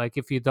 right? Like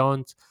if you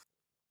don't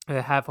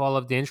have all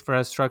of the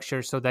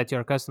infrastructure so that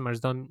your customers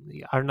don't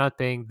are not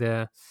paying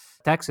the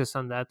taxes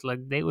on that,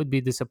 like they would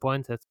be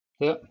disappointed.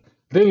 Yeah.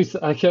 Davis,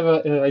 I have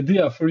an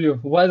idea for you.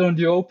 Why don't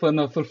you open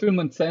a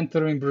fulfillment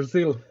center in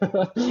Brazil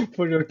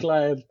for your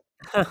client?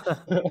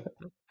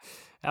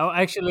 Oh,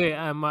 actually,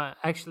 I'm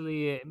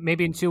actually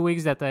maybe in 2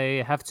 weeks that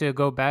I have to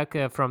go back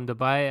from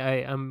Dubai.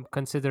 I am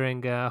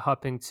considering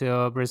hopping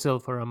to Brazil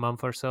for a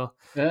month or so.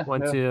 Yeah,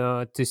 Want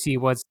yeah. to see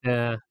what's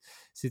the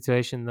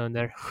situation down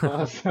there.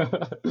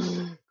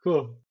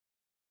 Cool.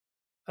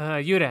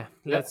 Jure, Yeah.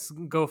 let's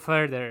go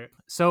further.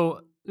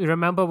 So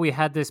remember we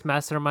had this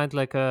mastermind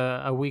like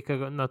a week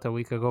ago, not a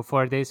week ago,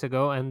 4 days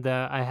ago, and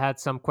I had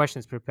some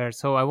questions prepared.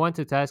 So I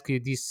wanted to ask you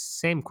these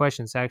same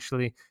questions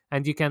actually,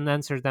 and you can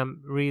answer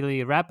them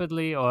really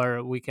rapidly,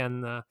 or we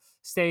can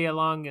stay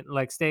along,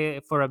 like stay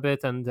for a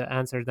bit and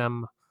answer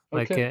them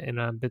like Okay. in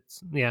a bit,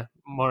 yeah,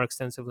 more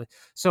extensively.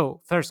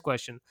 So first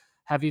question: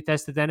 have you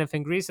tested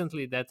anything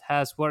recently that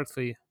has worked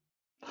for you?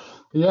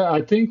 Yeah,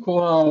 I think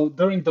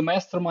during the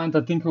mastermind,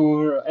 I think we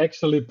were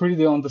actually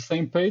pretty on the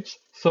same page.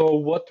 So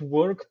what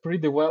worked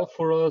pretty well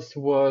for us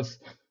was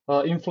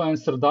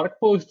influencer dark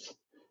posts.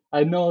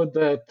 I know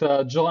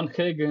that John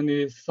Hagen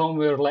is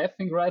somewhere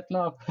laughing right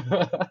now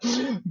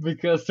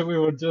because we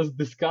were just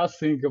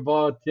discussing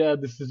about, yeah,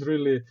 this is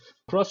really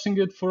crushing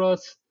it for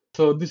us.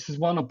 So this is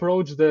one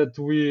approach that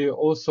we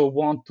also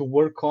want to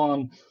work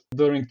on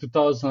during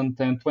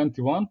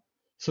 2021.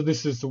 So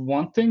this is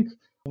one thing.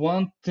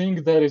 One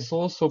thing that is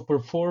also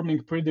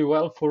performing pretty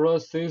well for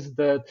us is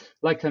that,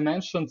 like I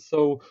mentioned,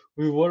 so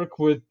we work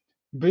with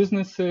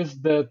businesses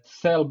that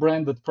sell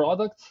branded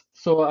products.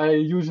 So I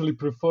usually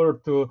prefer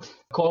to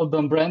call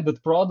them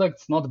branded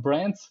products, not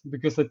brands,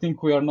 because I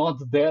think we are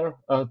not there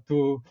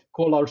to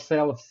call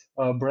ourselves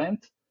a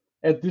brand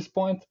at this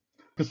point.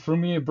 Because for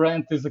me, a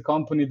brand is a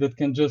company that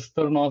can just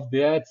turn off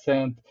the ads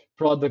and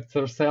products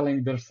are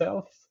selling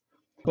themselves.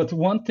 But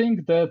one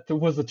thing that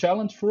was a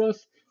challenge for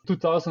us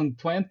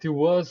 2020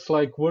 was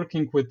like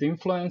working with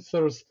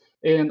influencers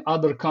in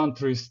other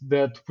countries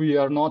that we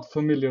are not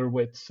familiar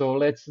with. So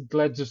let's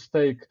just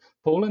take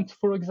Poland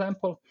for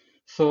example.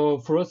 So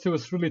for us it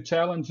was really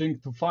challenging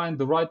to find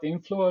the right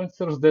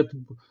influencers that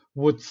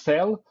would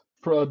sell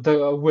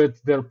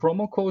with their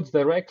promo codes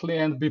directly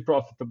and be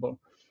profitable.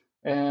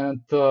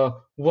 And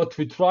what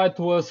we tried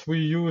was we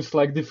used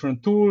like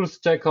different tools,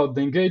 check out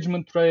the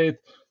engagement rate,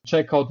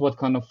 check out what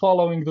kind of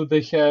following do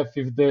they have,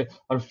 if they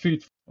are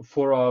fit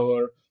for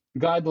our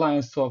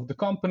guidelines of the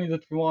company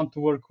that we want to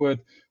work with,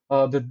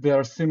 that they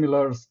are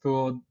similar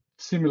to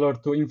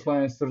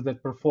influencers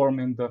that perform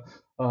in the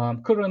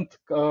current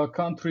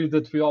country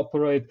that we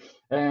operate.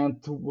 And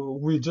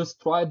we just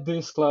tried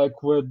this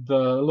like with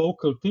the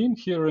local team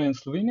here in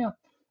Slovenia,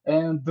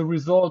 and the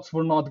results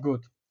were not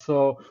good.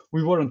 So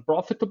we weren't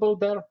profitable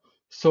there.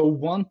 So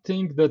one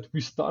thing that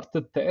we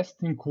started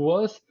testing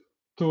was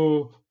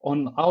to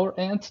on our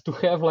end to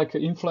have like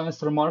an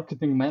influencer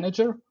marketing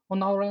manager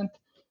on our end,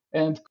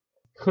 and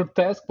her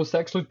task was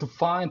actually to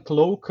find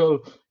local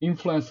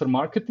influencer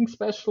marketing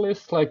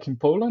specialists like in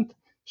Poland.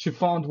 She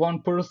found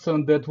one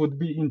person that would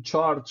be in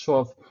charge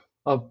of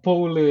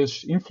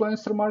Polish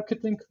influencer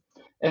marketing,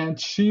 and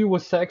she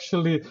was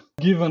actually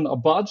given a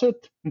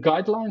budget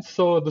guidelines.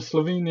 So the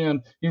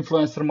Slovenian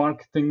influencer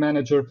marketing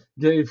manager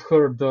gave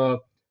her the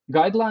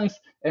guidelines,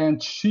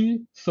 and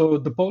so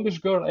the Polish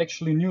girl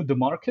actually knew the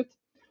market,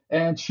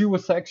 and she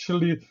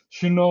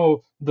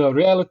know the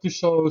reality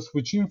shows,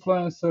 which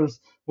influencers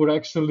were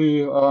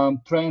actually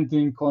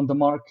trending on the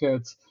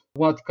markets,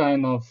 what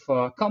kind of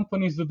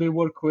companies do they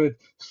work with.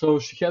 So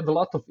she had a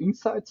lot of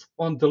insights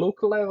on the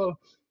local level.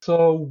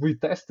 So we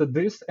tested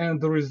this,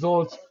 and the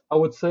results, I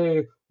would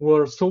say,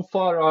 were so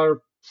far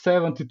are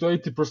 70 to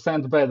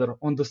 80% better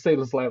on the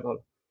sales level.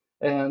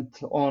 And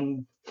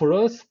on for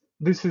us,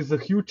 this is a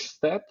huge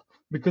step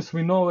because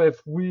we know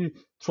if we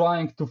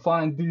trying to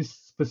find these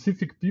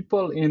specific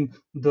people in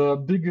the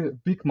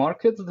big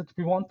markets that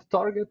we want to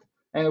target,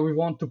 and we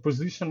want to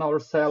position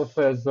ourselves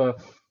as a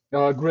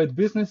great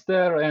business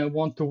there and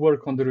want to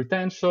work on the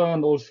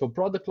retention, also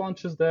product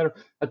launches there.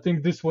 I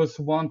think this was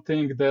one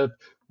thing that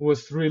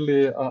was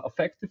really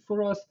effective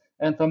for us,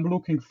 and I'm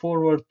looking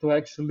forward to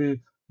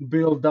actually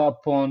build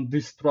up on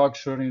this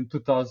structure in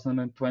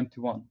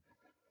 2021.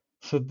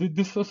 So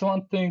this was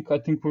one thing. I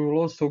think we will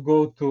also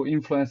go to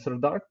influencer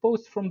dark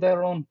posts from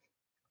there on.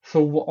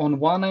 So on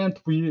one end,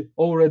 we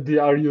already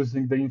are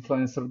using the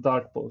influencer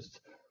dark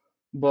posts,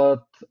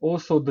 but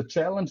also the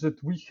challenge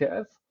that we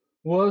have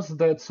was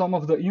that some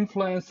of the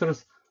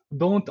influencers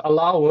don't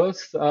allow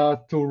us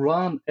to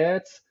run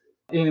ads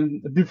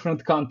in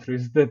different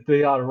countries that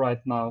they are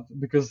right now,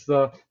 because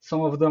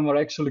some of them are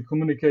actually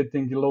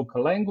communicating in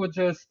local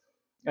languages,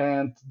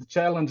 and the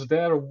challenge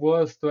there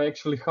was to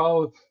actually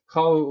how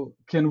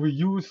can we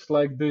use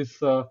like this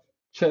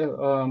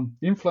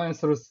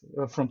influencers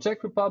from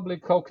Czech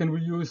Republic, how can we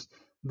use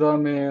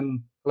them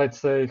in, let's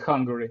say,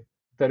 Hungary,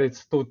 that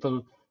it's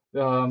total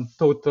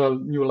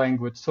new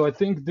language. So I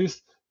think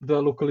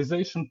the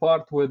localization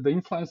part with the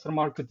influencer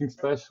marketing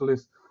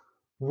specialists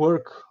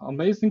work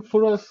amazing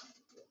for us.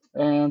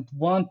 And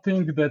one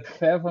thing that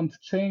haven't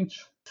changed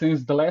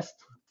since the last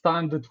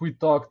time that we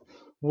talked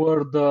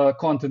were the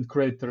content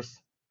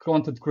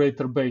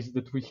creator base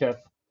that we have.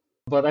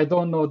 But I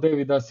don't know,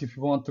 David, as if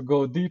you want to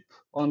go deep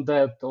on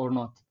that or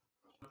not.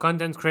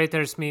 Content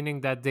creators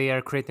meaning that they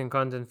are creating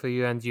content for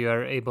you and you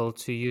are able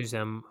to use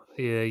them,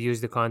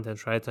 use the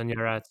content, right, on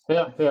your ads.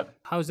 Yeah, yeah.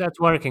 How's that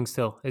working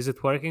still? Is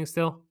it working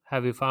still?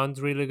 Have you found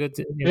really good?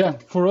 Yeah,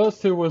 for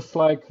us it was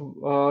like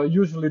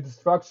usually the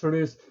structure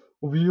is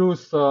we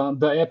use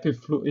the app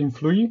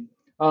Influi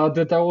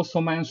that I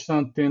also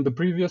mentioned in the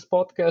previous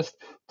podcast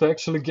to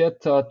actually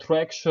get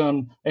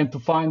traction and to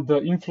find the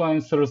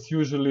influencers,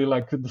 usually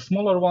like the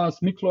smaller ones,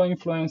 micro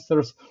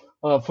influencers.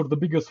 For the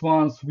biggest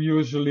ones, we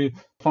usually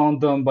found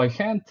them by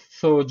hand.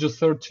 So just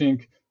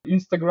searching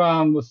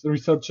Instagram,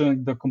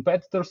 researching the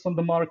competitors on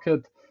the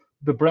market,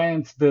 the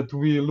brands that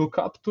we look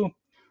up to,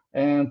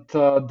 and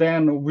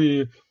then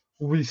we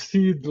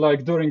see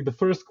like during the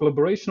first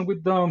collaboration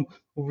with them,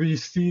 we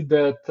see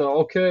that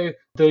okay,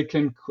 they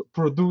can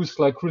produce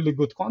like really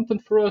good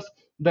content for us.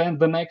 Then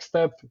the next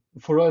step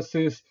for us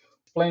is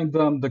explain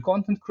them the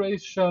content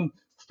creation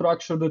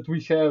structure that we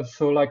have.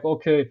 So like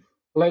okay,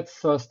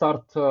 let's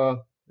start.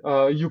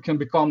 You can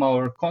become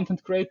our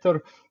content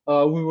creator.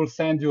 We will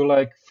send you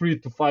like 3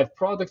 to 5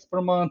 products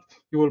per month.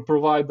 You will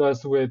provide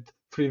us with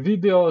 3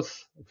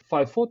 videos,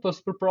 5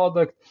 photos per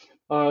product.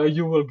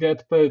 You will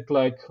get paid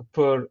like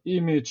per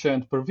image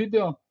and per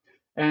video.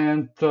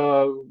 And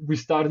we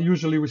start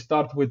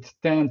with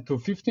 10 to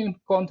 15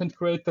 content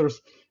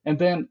creators, and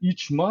then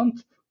each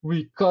month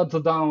we cut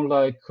down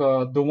like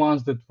the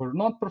ones that were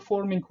not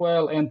performing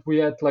well, and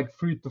we add like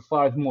 3 to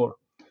 5 more.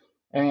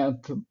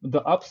 And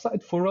the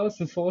upside for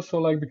us is also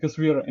like because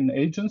we are an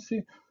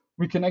agency,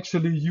 we can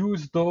actually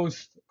use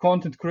those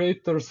content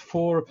creators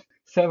for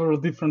several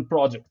different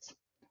projects.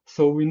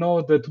 So we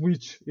know that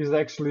which is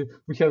actually,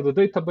 we have the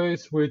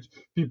database which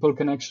people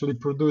can actually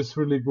produce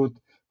really good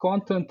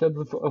content at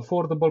an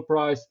affordable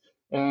price.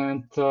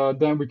 And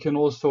then we can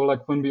also,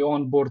 like when we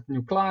onboard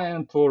new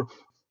client or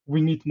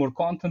we need more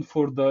content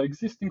for the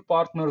existing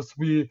partners,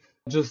 we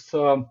just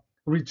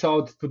reach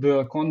out to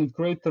the content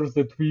creators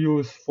that we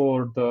use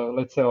for the,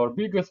 let's say, our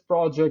biggest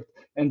project,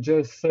 and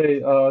just say,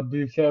 do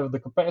you have the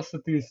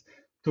capacities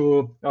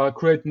to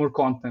create more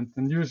content?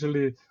 And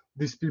usually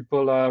these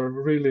people are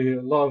really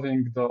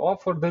loving the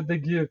offer that they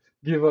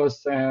give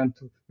us, and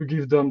we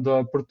give them the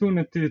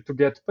opportunity to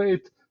get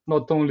paid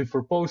not only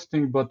for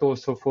posting but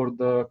also for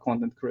the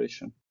content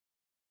creation.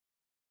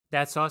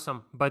 That's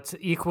awesome. But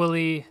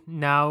equally,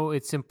 now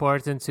it's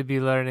important to be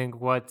learning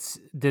what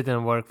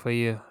didn't work for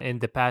you in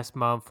the past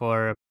month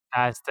or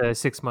past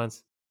 6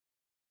 months.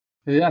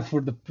 Yeah, for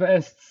the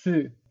past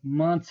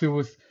months, it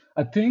was,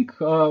 I think,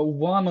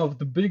 one of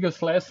the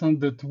biggest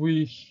lessons that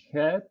we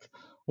had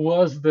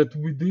was that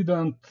we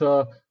didn't,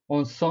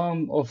 on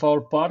some of our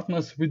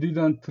partners, we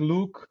didn't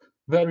look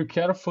very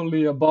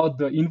carefully about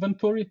the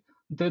inventory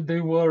that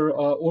they were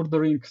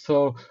ordering.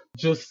 So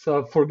just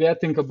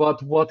forgetting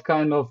about what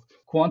kind of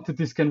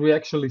quantities can we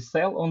actually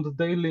sell on the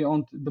daily,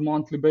 on the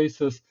monthly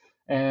basis.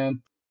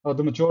 And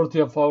the majority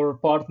of our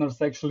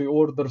partners actually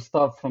order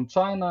stuff from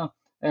China,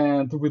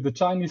 and with the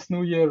Chinese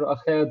New Year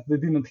ahead, they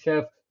didn't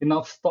have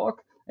enough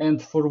stock.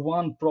 And for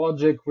one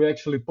project, we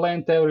actually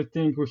planned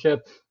everything. We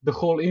had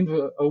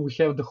we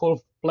have the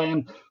whole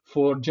plan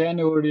for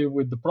January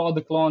with the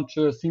product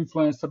launches,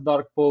 influencer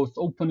dark posts,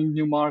 opening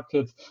new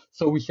markets.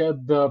 So we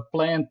had the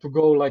plan to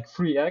go like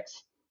 3x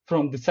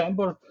from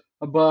December.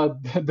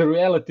 But the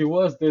reality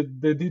was that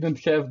they didn't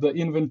have the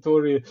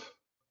inventory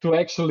to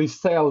actually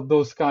sell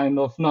those kind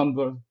of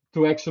numbers,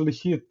 to actually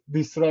hit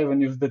these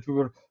revenues that we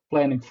were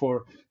planning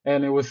for.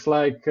 And it was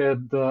like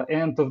at the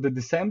end of the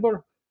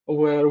December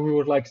where we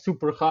were like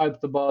super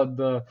hyped about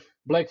the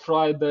Black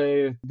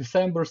Friday,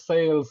 December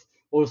sales.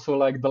 Also,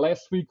 like the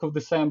last week of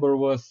December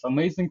was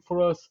amazing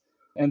for us.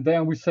 And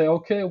then we say,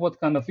 okay, what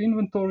kind of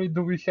inventory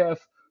do we have?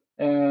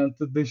 And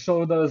they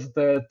showed us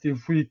that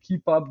if we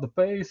keep up the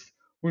pace,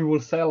 we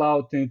will sell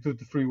out in 2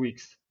 to 3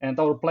 weeks. And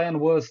our plan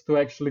was to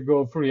actually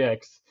go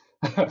 3x.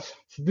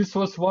 So this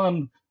was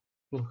one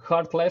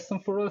hard lesson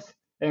for us,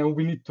 and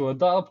we need to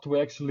adapt. We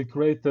actually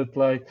created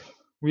like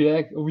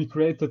we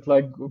created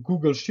like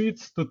Google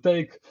Sheets to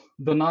take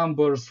the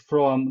numbers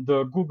from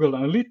the Google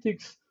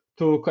Analytics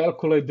to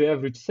calculate the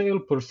average sale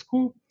per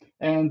SKU,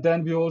 and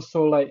then we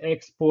also like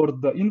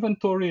export the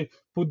inventory,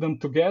 put them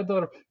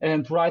together,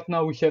 and right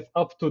now we have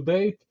up to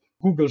date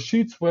Google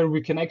Sheets where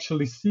we can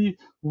actually see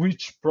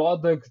which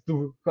product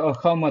do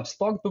how much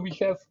stock do we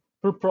have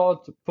per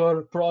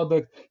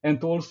product,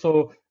 and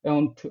also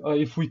and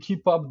if we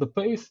keep up the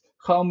pace,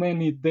 how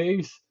many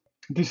days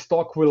this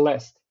stock will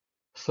last.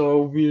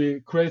 So we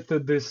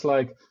created this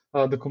like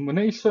the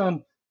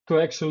combination to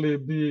actually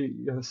be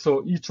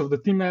so each of the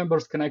team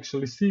members can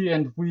actually see,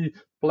 and we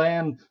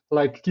plan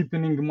like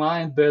keeping in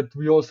mind that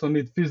we also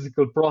need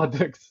physical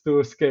products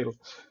to scale.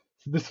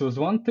 So this was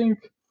one thing.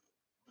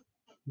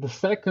 The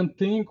second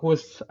thing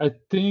was, I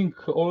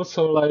think,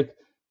 also like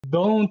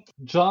don't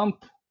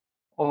jump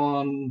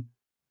on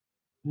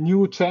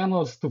new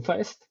channels too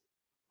fast.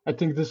 I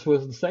think this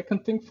was the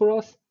second thing for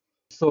us.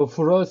 So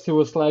for us, it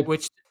was like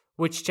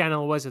Which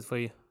channel was it for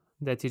you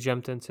that you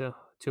jumped into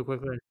too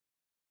quickly?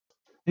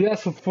 Yeah,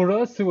 so for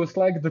us, it was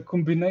like the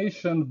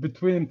combination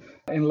between,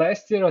 in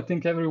last year, I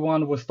think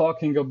everyone was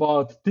talking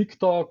about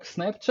TikTok,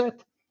 Snapchat.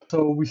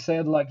 So we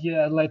said like,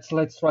 yeah, let's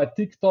try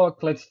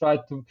TikTok, let's try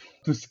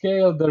to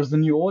scale. There's a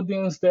new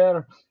audience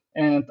there.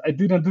 And I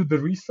didn't do the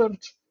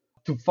research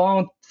to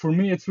found, for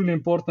me, it's really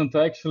important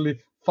to actually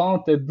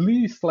found at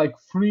least like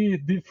three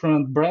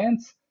different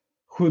brands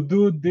who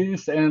do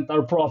this and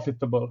are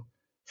profitable.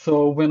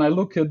 So when I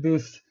look at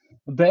this,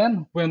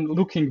 then when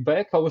looking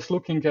back, I was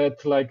looking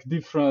at like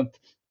different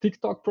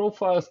TikTok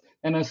profiles,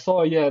 and I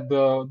saw, yeah,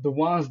 the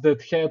ones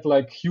that had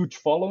like huge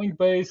following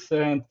base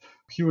and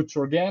huge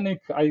organic.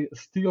 I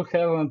still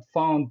haven't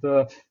found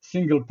a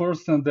single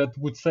person that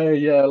would say,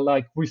 yeah,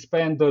 like we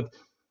spent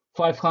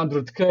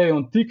 500K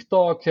on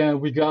TikTok and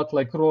we got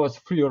like ROAS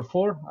 3 or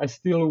 4. I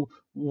still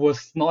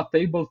was not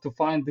able to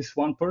find this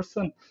one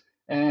person.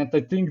 And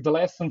I think the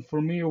lesson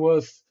for me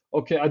was,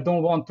 okay, I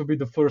don't want to be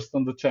the first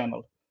on the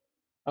channel.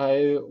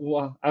 I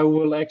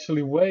will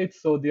actually wait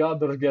so the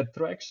others get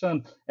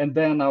traction, and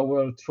then I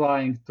will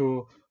trying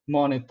to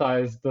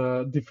monetize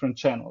the different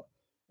channel.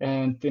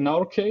 And in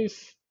our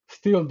case,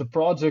 still the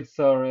projects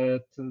are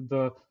at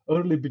the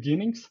early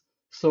beginnings,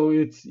 so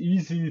it's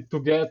easy to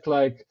get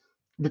like,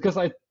 because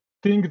I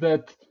think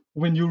that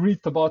when you read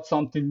about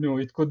something new,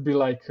 it could be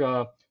like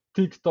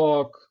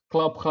TikTok,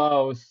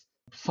 Clubhouse,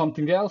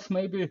 something else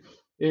maybe.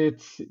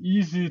 It's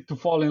easy to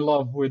fall in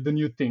love with the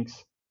new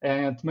things,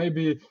 and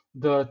maybe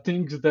the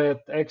things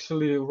that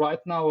actually right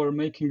now are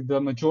making the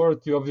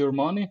majority of your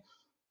money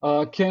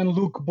can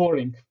look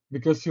boring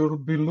because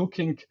you've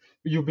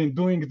been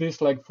doing this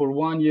like for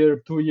 1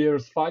 year, 2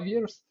 years, 5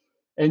 years,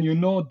 and you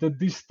know that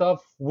this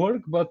stuff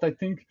work. But I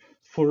think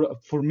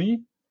for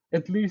me,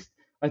 at least,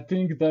 I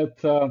think that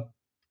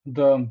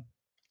the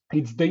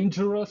it's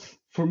dangerous.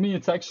 For me,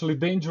 it's actually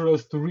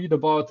dangerous to read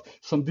about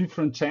some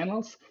different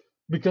channels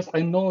because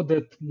I know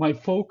that my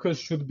focus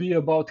should be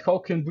about how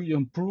can we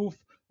improve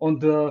on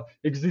the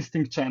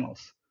existing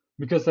channels.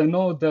 Because I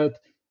know that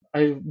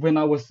when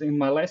I was in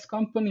my last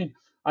company,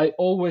 I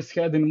always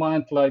had in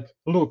mind like,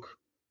 look,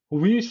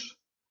 Wish,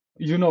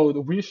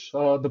 the Wish,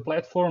 the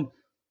platform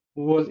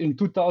was in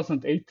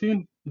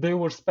 2018, they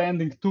were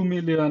spending 2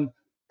 million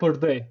per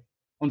day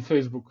on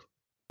Facebook.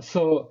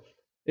 So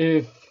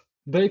if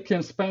they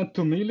can spend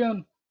 2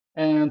 million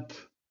and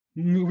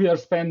we are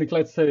spending,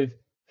 let's say,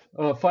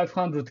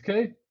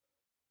 500K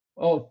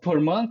per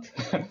month,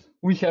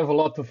 we have a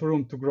lot of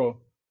room to grow.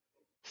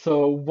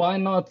 So why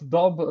not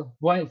double?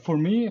 Why, for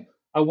me,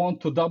 I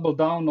want to double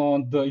down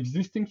on the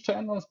existing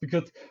channels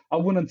because I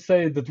wouldn't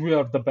say that we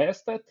are the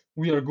best at,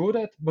 we are good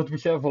at, but we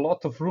have a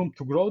lot of room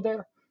to grow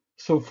there.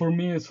 So for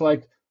me, it's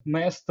like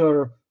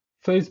master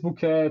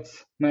Facebook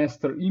ads,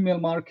 master email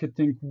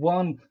marketing.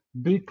 One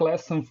big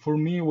lesson for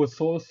me was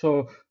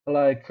also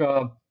like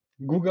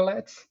Google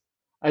ads.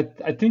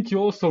 I think you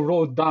also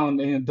wrote down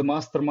in the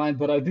mastermind,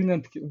 but I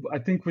didn't. I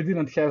think we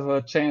didn't have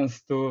a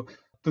chance to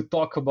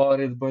talk about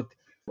it. But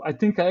I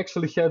think I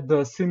actually had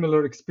a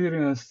similar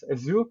experience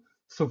as you.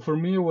 So for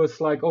me, it was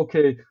like,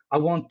 okay, I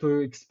want to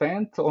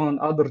expand on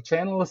other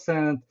channels,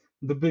 and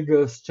the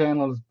biggest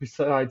channels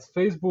besides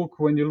Facebook,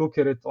 when you look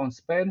at it on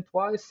spend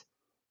wise,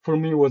 for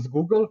me was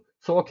Google.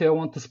 So okay, I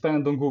want to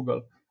spend on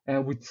Google,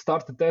 and we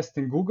started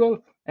testing Google,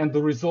 and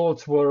the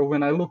results were,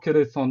 when I look at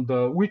it on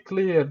the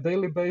weekly or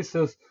daily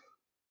basis,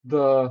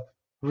 the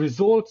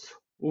results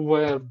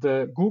where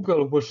the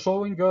Google was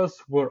showing us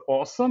were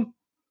awesome,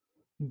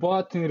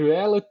 but in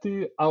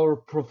reality, our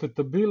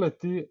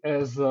profitability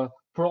as a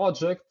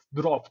project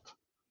dropped.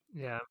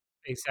 Yeah,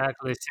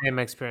 exactly same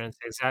experience,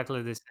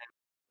 exactly the same.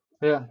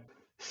 Yeah.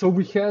 So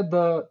we had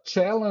a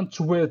challenge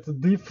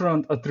with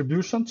different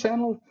attribution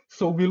channel.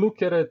 So we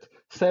look at it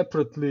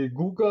separately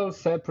Google,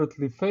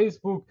 separately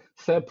Facebook,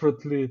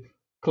 separately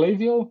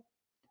Klaviyo,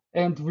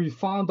 and we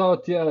found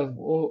out, yeah,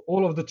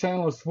 all of the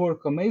channels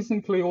work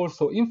amazingly.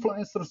 Also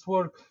influencers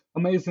work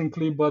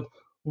amazingly, but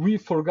we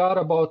forgot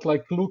about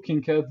like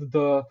looking at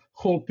the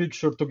whole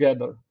picture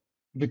together,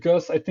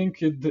 because I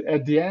think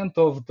at the end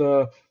of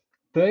the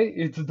day,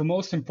 it's the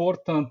most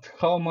important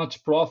how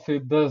much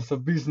profit does a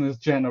business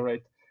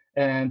generate.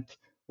 And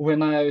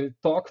when I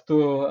talk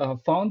to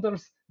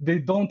founders, they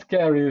don't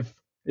care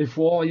if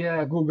oh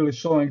yeah, Google is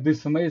showing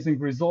these amazing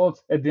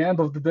results. At the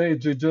end of the day,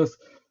 they just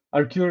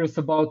are curious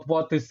about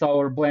what is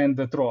our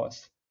blended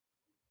ROAS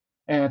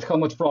and how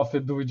much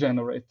profit do we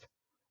generate.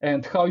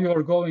 And how you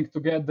are going to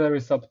get there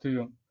is up to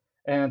you.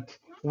 And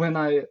when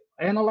I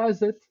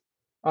analyzed it,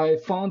 I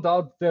found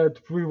out that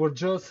we were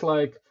just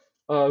like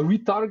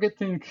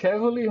retargeting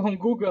heavily on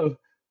Google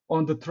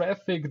on the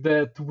traffic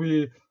that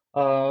we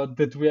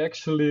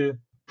actually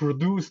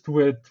produced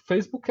with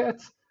Facebook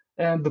ads.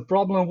 And the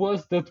problem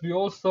was that we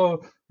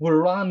also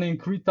were running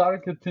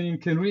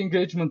retargeting and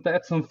re-engagement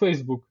ads on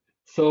Facebook.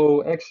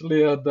 So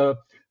actually, the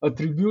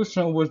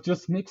attribution was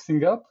just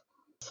mixing up.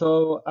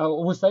 So I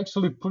was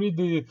actually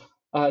pretty.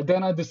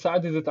 Then I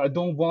decided that I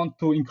don't want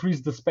to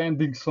increase the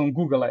spendings on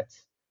Google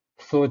Ads.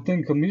 So I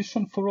think a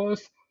mission for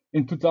us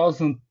in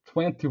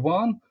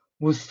 2021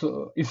 was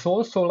is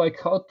also like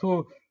how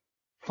to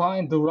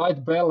find the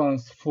right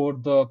balance for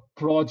the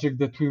project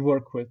that we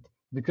work with.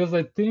 Because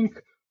I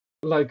think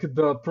like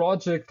the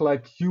project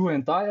like you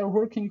and I are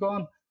working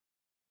on,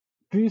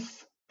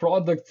 these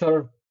products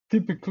are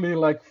typically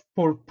like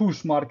for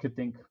push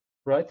marketing,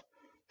 right?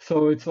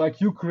 So it's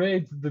like you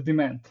create the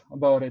demand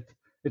about it.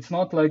 It's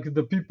not like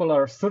the people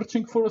are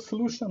searching for a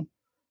solution,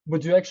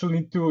 but you actually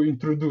need to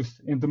introduce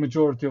in the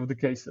majority of the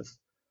cases.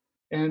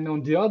 And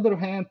on the other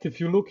hand, if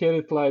you look at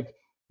it like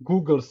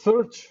Google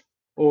search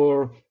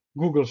or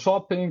Google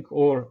shopping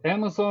or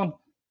Amazon,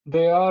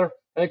 they are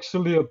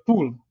actually a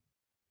pull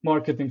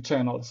marketing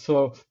channels.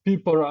 So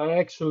people are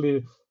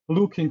actually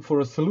looking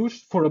for a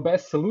solution, for a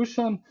best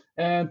solution,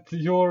 and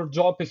your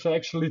job is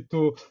actually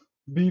to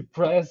be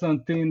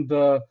present in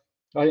the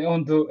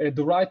on the at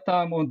the right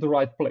time on the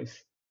right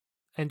place.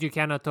 And you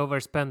cannot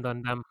overspend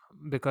on them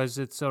because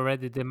it's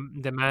already the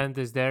demand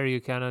is there.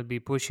 You cannot be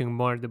pushing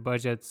more the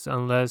budgets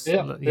unless,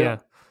 Yeah, yeah. yeah,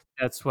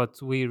 that's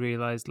what we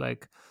realized.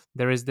 Like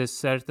there is this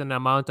certain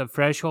amount of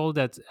threshold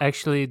that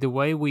actually the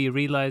way we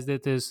realized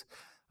it is,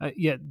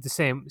 yeah, the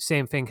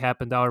same thing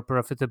happened. Our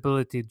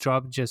profitability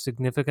dropped just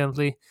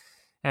significantly,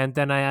 and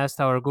then I asked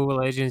our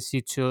Google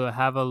agency to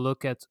have a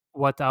look at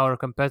what our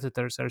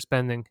competitors are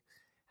spending.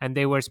 And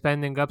they were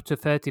spending up to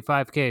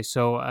 35K.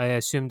 So I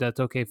assumed that,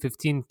 okay,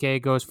 15K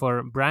goes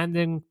for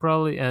branding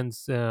probably, and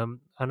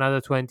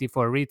another 20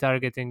 for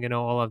retargeting,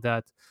 all of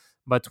that.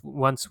 But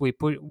once we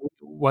put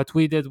what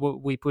we did,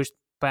 we pushed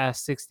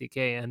past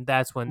 60K, and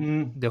that's when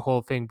Mm. the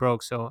whole thing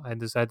broke. So I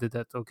decided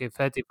that, okay,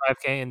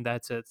 35K and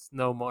that's it,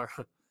 no more.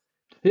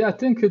 Yeah, I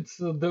think it's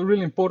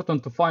really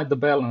important to find the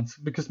balance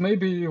because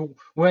maybe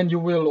when you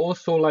will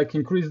also like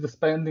increase the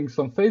spendings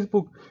on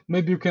Facebook,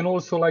 maybe you can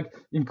also like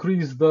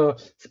increase the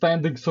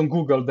spendings on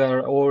Google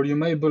there, or you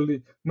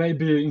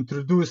maybe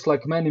introduce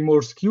like many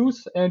more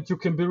SKUs, and you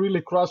can be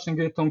really crushing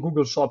it on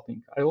Google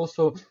Shopping. I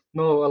also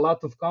know a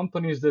lot of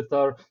companies that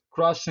are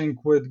crushing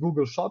with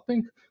Google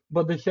Shopping,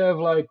 but they have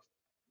like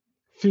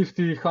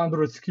 50,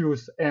 100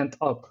 SKUs and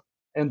up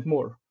and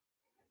more,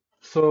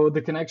 so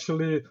they can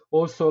actually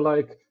also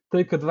like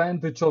take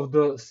advantage of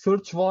the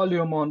search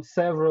volume on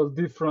several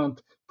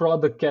different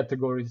product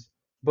categories.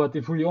 But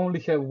if we only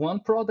have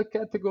one product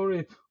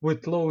category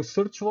with low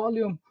search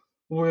volume,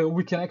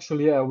 we can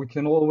actually, yeah, we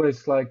can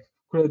always like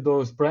create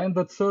those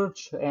branded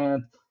search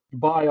and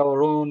buy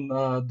our own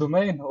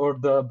domain or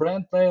the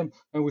brand name,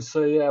 and we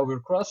say, yeah, we're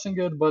crushing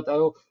it. But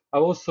I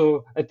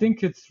also I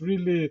think it's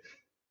really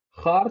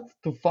hard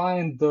to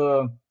find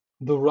the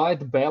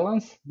right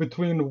balance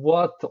between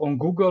what on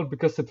Google,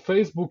 because at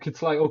Facebook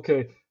it's like,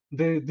 okay,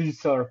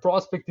 these are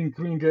prospecting,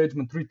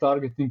 re-engagement,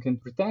 retargeting,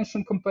 and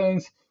retention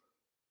campaigns.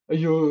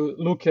 You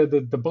look at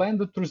the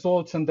blended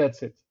results, and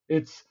that's it.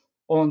 It's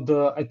on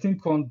the I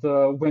think on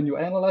the when you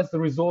analyze the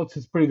results,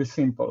 it's pretty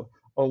simple.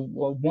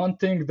 One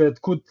thing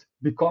that could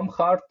become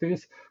hard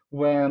is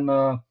when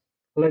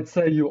let's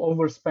say you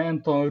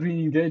overspend on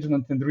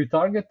re-engagement and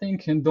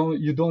retargeting, and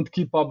don't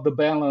keep up the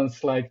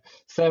balance like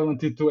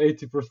 70 to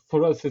 80%.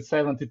 For us it's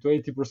 70 to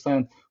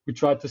 80% we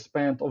try to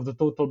spend of the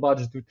total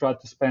budget we try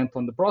to spend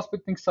on the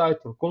prospecting side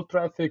or cold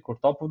traffic or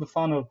top of the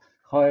funnel,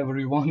 however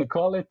you want to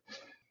call it.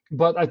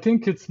 But I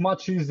think it's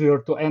much easier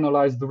to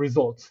analyze the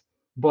results.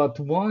 But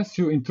once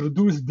you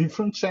introduce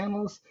different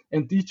channels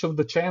and each of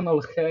the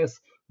channel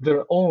has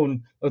their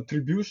own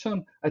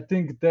attribution, I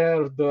think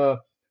there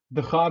the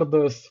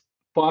hardest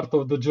part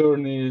of the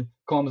journey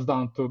comes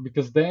down to,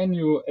 because then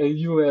you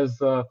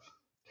as a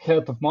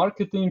head of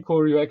marketing,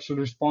 or you're actually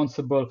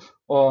responsible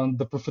on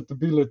the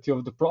profitability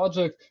of the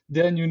project,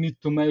 then you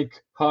need to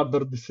make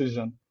harder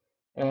decision.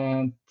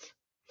 And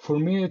for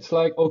me it's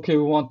like, okay,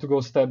 we want to go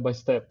step by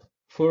step.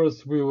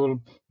 First we will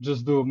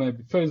just do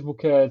maybe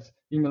Facebook ads,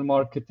 email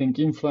marketing,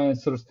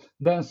 influencers,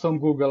 then some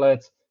Google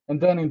ads, and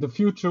then in the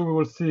future we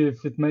will see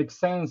if it makes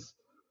sense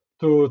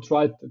to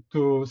try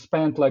to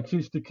spend like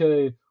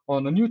 50K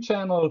on a new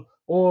channel,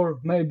 or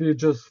maybe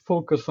just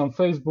focus on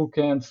Facebook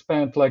and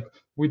spend like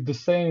with the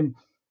same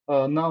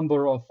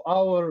number of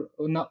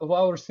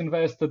hours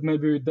invested,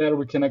 maybe there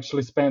we can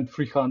actually spend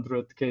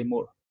 300K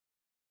more.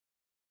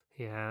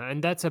 Yeah,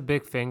 and that's a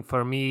big thing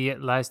for me.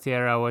 Last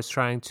year, I was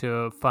trying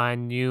to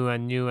find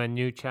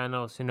new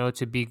channels,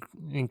 to be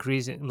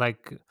increasing,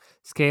 like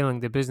scaling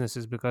the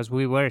businesses because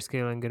we were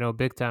scaling,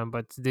 big time.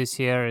 But this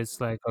year,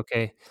 it's like,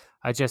 okay,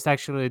 I just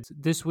actually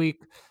this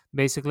week,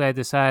 basically, I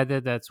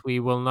decided that we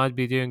will not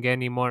be doing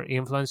any more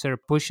influencer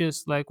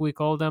pushes, like we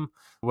call them,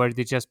 where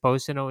they just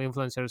post,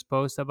 influencers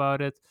post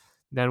about it.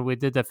 Then we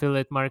did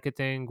affiliate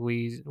marketing.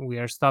 We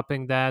are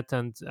stopping that,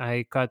 and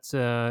I cut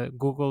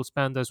Google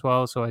spend as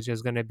well. So I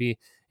just gonna be,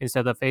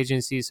 instead of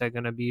agencies, I'm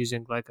gonna be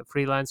using like a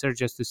freelancer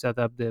just to set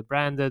up the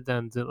branded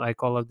and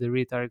like all of the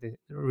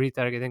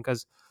retargeting.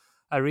 Because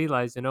I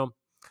realized,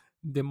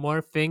 the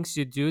more things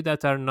you do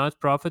that are not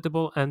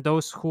profitable, and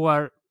those who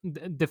are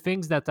the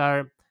things that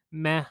are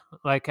meh,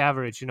 like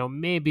average,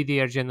 maybe they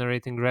are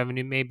generating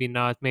revenue, maybe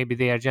not, maybe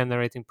they are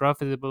generating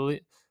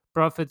profitability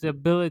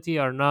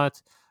or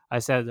not. I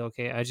said,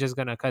 okay, I just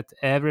gonna cut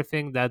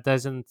everything that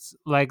doesn't,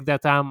 like,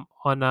 that I'm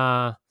on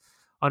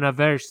a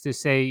verge to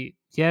say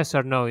yes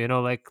or no,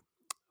 like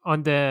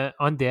on the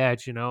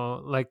edge,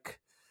 like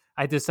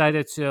I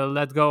decided to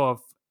let go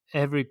of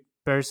every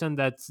person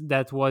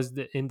that was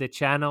in the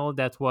channel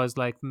that was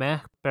like meh,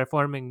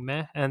 performing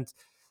meh, and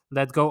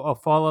let go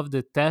of all of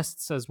the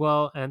tests as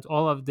well, and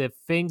all of the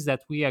things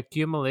that we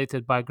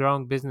accumulated by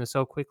growing business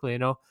so quickly,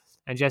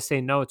 and just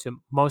say no to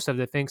most of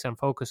the things and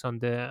focus on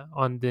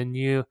the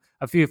new,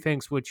 a few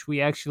things which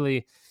we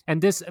actually.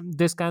 And this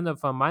kind of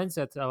a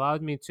mindset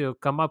allowed me to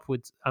come up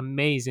with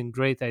amazing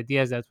great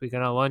ideas that we're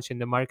going to launch in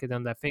the market,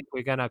 and I think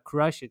we're going to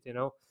crush it,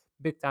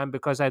 big time,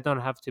 because I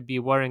don't have to be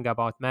worrying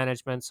about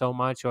management so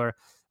much, or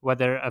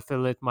whether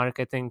affiliate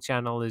marketing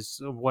channel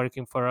is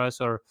working for us,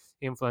 or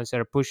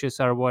influencer pushes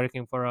are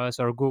working for us,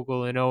 or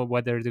Google,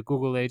 whether the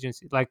Google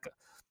agency, like,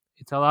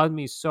 it allowed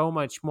me so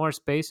much more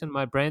space in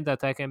my brain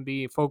that I can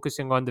be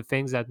focusing on the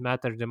things that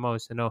matter the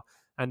most,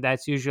 and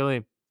that's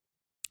usually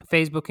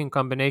Facebook in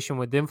combination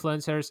with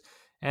influencers,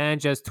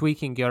 and just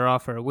tweaking your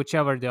offer,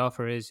 whichever the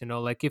offer is.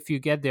 Like, if you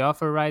get the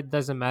offer right,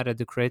 doesn't matter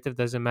the creative,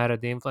 doesn't matter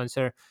the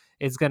influencer,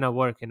 it's gonna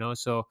work.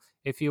 So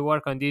if you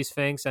work on these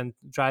things and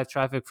drive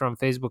traffic from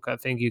Facebook, I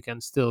think you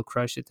can still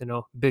crush it,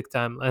 big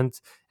time.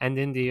 And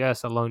in the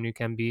US alone, you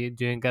can be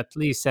doing at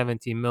least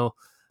 70 mil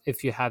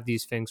if you have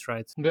these things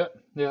right. Yeah,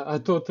 yeah, I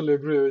totally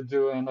agree with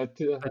you, and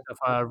Bit of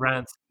a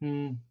rant.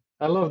 mm,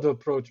 I love the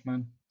approach,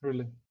 man.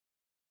 Really.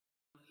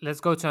 Let's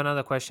go to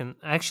another question.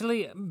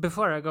 Actually,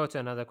 before I go to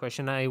another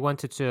question, I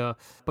wanted to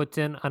put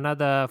in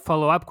another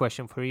follow-up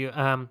question for you.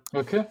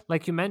 Okay.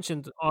 Like you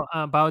mentioned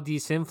about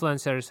these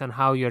influencers and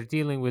how you're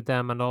dealing with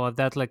them and all of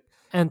that, like,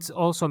 and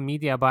also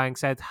media buying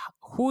side.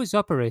 Who is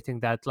operating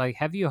that? Like,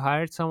 have you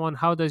hired someone?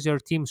 How does your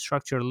team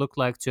structure look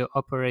like to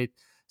operate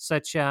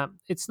such a?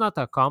 It's not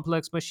a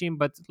complex machine,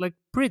 but like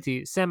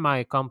pretty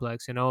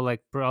semi-complex.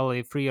 Like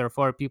probably 3 or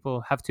 4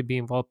 people have to be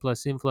involved,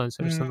 plus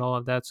influencers and all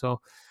of that. So,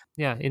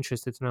 yeah,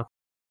 interested to know.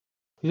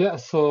 Yeah,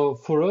 so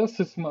for us,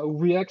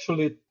 we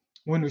actually,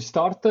 when we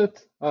started,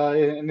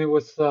 and it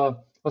was a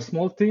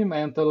small team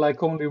and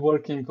like only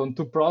working on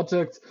two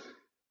projects,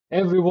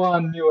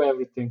 everyone knew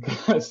everything.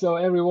 So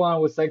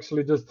everyone was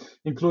actually just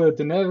included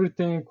in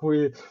everything.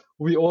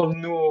 We all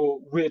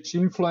knew which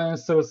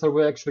influencers are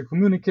we actually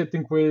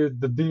communicating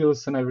with, the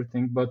deals and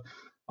everything. But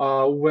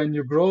when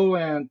you grow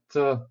and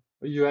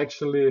you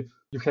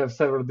have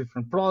several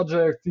different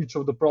projects, each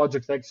of the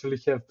projects actually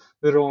have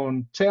their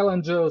own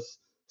challenges.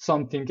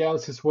 Something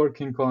else is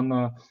working on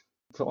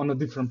a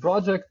different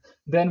project.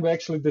 Then we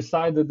actually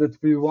decided that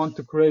we want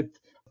to create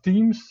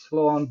teams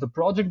on the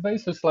project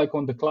basis, like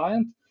on the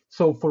client.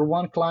 So for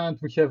one client,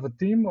 we have a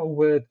team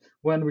with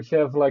when we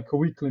have like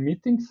weekly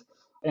meetings,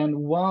 and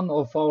one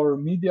of our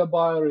media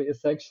buyer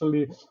is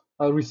actually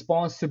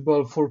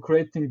responsible for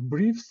creating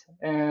briefs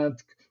and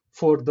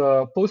for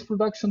the post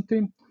production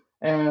team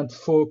and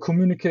for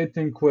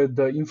communicating with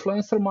the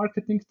influencer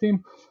marketing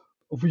team.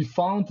 We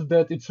found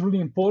that it's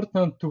really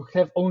important to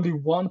have only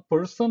one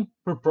person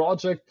per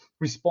project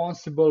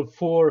responsible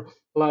for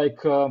like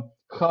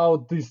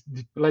how this,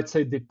 let's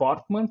say,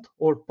 department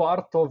or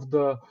part of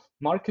the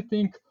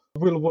marketing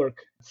will work.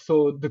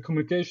 So the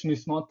communication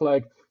is not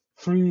like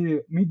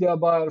three media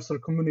buyers are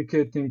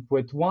communicating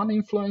with one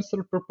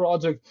influencer per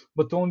project,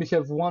 but only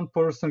have one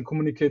person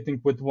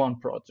communicating with one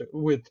project,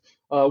 with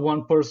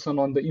one person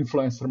on the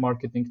influencer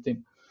marketing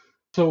team.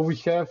 So we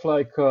have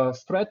like a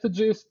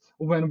strategist.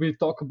 When we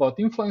talk about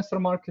influencer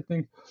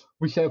marketing,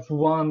 we have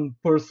one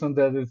person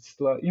that is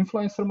like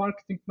influencer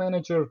marketing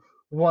manager,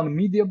 one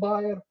media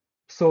buyer.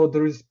 So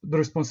there is the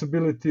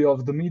responsibility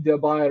of the media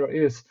buyer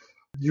is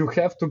you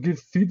have to give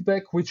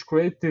feedback which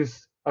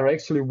creatives are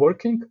actually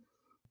working.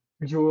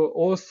 You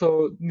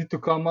also need to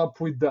come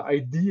up with the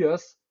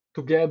ideas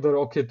together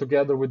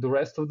with the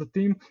rest of the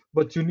team,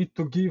 but you need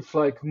to give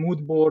like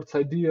mood boards,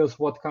 ideas,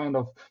 what kind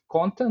of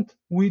content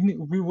we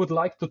would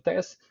like to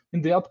test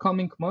in the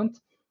upcoming month.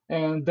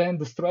 And then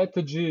the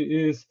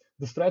strategies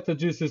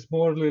is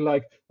morely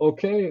like,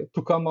 okay,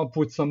 to come up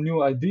with some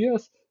new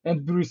ideas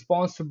and be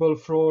responsible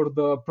for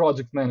the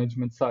project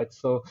management side.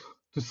 So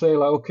to say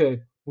like,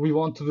 okay, we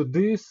want to do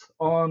this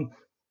on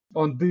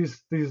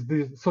this.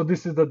 So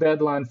this is the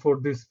deadline for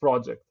this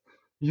project.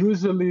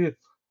 Usually,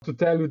 to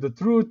tell you the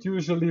truth,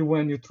 usually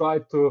when you try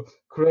to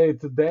create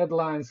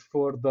deadlines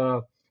for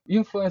the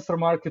influencer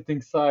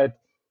marketing side,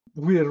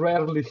 we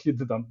rarely hit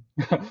them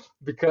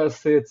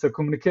because it's a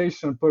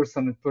communication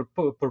person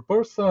per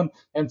person,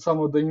 and some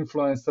of the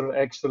influencers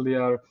actually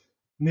are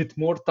need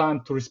more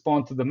time to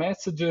respond to the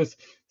messages.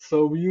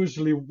 So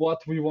usually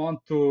what we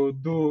want to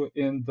do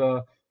in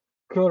the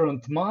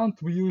current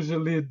month, we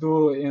usually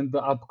do in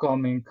the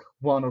upcoming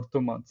 1 or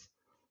 2 months.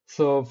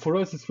 So for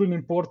us, it's really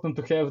important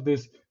to have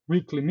these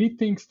weekly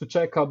meetings to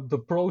check up the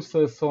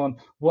process on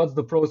what's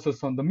the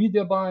process on the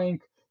media buying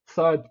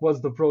side, what's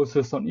the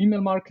process on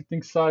email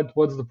marketing side,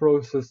 what's the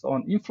process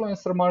on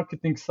influencer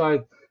marketing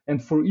side.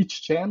 And for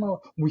each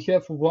channel, we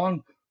have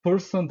one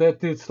person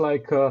that is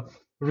like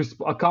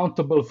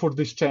accountable for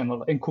this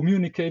channel and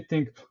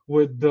communicating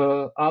with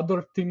the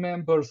other team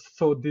members.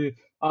 So the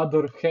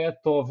other head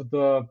of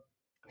the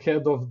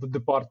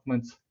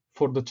departments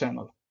for the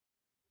channel.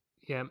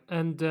 Yeah,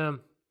 and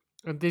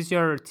is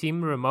your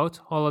team remote?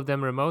 All of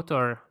them remote,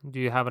 or do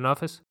you have an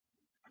office?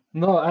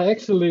 No, I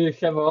actually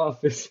have an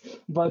office,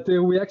 but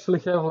we actually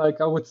have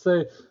like, I would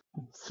say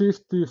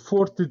 50,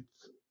 40.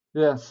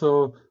 Yeah,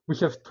 so we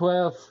have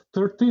 12,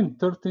 13,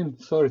 13,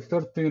 sorry,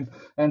 13,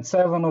 and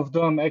seven of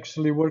them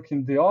actually work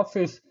in the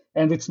office.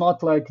 And it's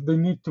not like they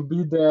need to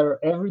be there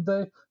every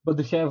day, but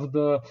they have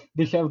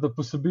the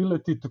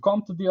possibility to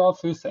come to the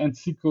office, and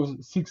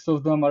six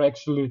of them are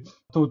actually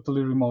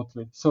totally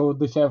remotely. So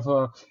they have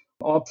a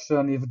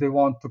option if they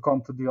want to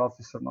come to the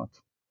office or not.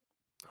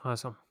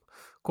 Awesome.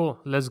 Cool.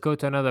 Let's go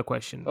to another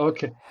question.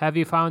 Okay. Have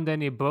you found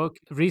any book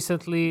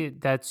recently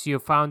that you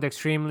found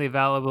extremely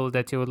valuable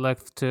that you would like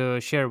to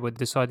share with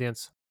this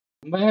audience?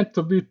 Man,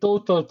 to be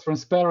total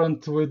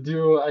transparent with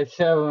you, I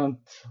haven't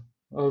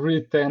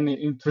read any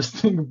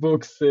interesting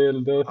books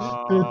in the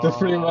 2 to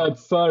 3 Oh,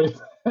 months. Sorry.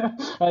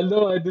 I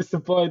know I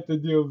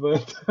disappointed you,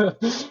 but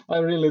I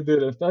really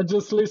didn't. I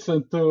just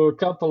listened to a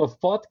couple of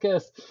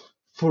podcasts.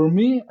 For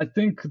me, I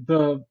think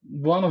the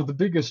one of the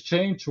biggest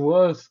change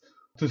was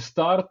to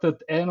start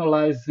at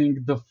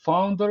analyzing the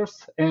founders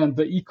and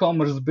the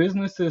e-commerce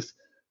businesses,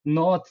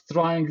 not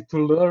trying to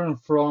learn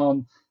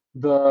from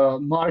the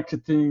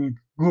marketing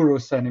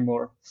gurus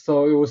anymore. So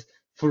it was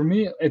for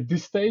me at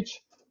this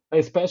stage,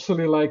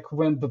 especially like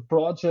when the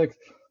project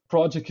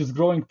is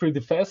growing pretty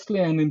fastly,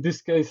 and in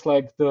this case,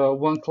 like the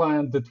one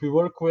client that we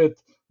work with,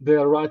 they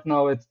are right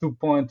now at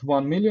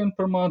 2.1 million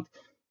per month.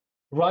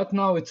 Right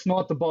now, it's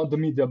not about the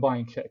media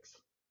buying hacks.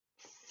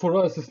 For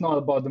us, it's not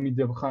about the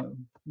media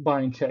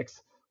buying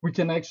hacks. We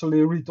can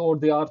actually read all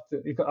the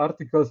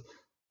articles.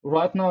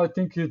 Right now, I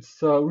think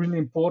it's really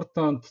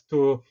important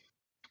to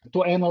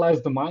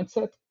analyze the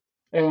mindset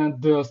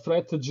and the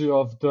strategy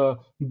of the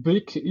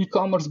big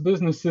e-commerce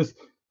businesses.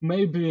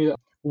 Maybe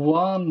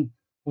one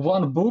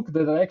one book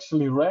that I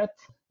actually read,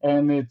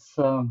 and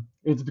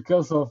it's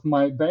because of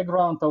my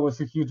background. I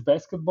was a huge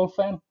basketball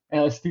fan,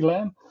 and I still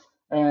am.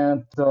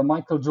 And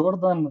Michael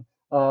Jordan,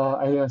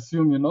 I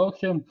assume you know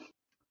him.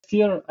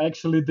 Here,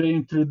 actually, they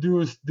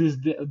introduced this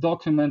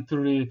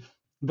documentary,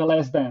 The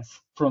Last Dance,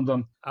 from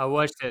them. I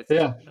watched it.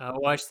 Yeah, I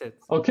watched it.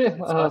 okay,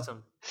 It's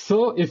awesome.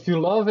 so if you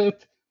love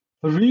it,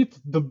 read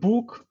the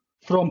book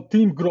from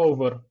Tim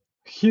Grover.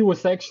 He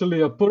was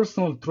actually a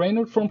personal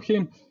trainer from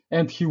him,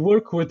 and he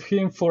worked with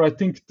him for I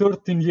think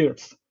 13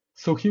 years.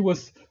 So he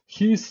was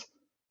his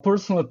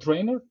personal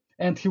trainer,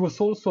 and he was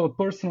also a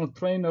personal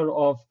trainer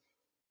of,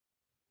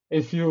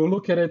 if you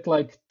look at it,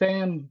 like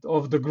 10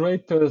 of the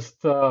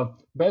greatest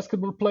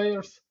basketball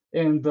players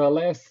in the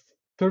last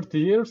 30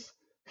 years.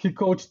 He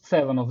coached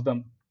 7 of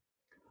them.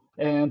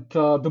 And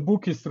the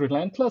book is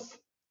Relentless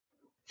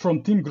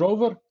from Tim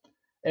Grover,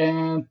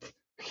 and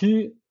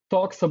he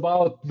talks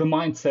about the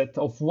mindset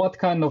of what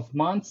kind of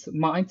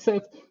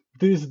mindset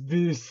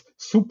these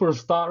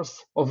superstars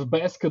of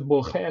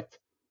basketball had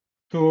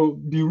to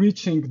be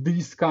reaching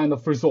these kind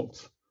of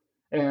results.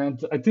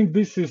 And I think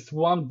this is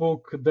one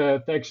book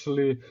that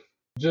actually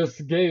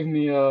just gave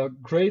me a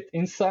great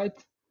insight.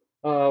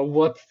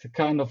 What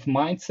kind of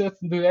mindset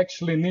do you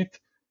actually need?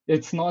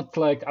 It's not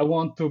like I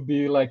want to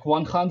be like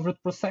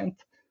 100%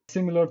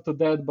 similar to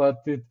that, but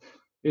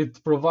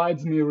it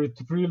provides me with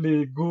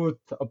really good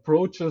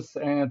approaches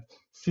and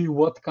see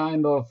what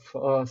kind of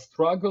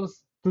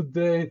struggles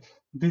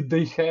did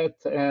they had,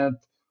 and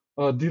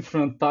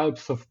different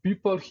types of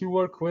people he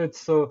worked with.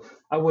 So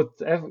I would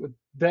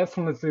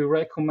definitely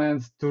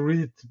recommend to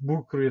read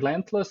book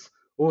Relentless,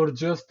 or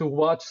just to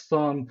watch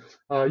some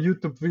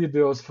YouTube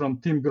videos from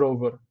Tim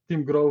Grover.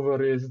 Tim Grover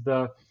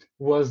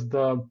was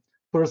the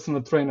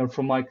personal trainer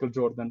for Michael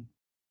Jordan.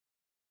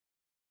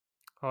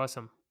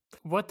 Awesome.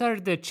 What are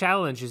the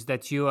challenges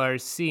that you are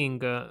seeing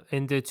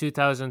in the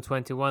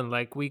 2021?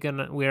 Like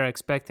we're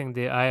expecting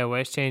the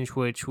iOS change,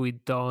 which we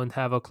don't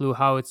have a clue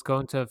how it's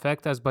going to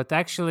affect us. But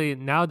actually,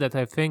 now that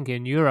I think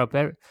in Europe,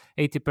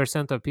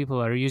 80% of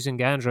people are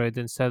using Android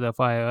instead of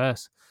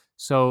iOS,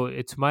 so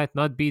it might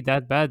not be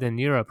that bad in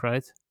Europe,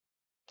 right?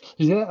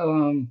 Yeah,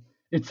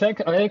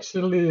 I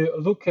actually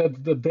look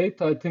at the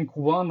data, I think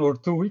 1 or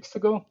 2 weeks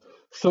ago.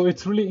 So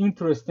it's really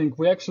interesting.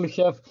 We actually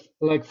have,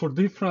 like, for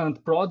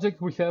different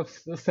projects, we have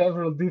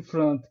several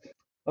different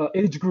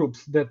age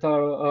groups that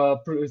are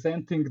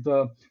presenting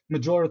the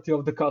majority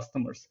of the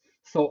customers.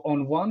 So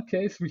on one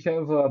case, we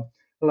have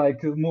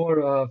like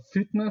more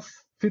fitness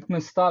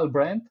style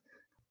brand,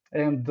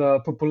 and the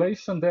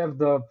population there,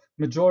 the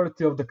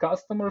majority of the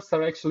customers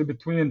are actually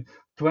between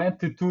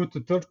 22 to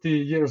 30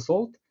 years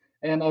old.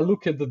 And I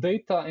look at the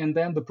data, and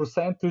then the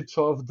percentage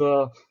of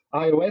the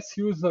iOS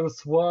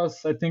users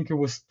was, I think it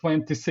was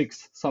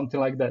 26, something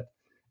like that.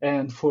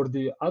 And for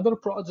the other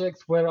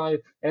project where I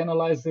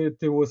analyzed it,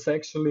 it was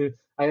actually,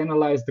 I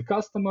analyzed the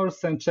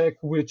customers and check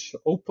which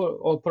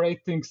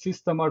operating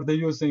system are they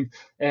using.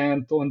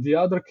 And on the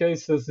other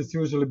cases, it's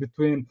usually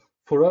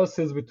for us,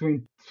 it's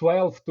between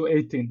 12 to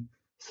 18.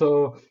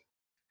 So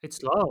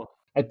It's low.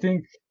 I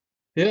think,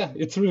 yeah,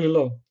 it's really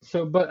low.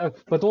 So,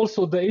 but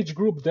also the age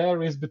group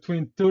there is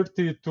between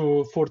 30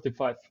 to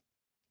 45.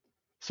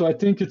 So I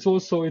think it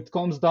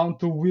comes down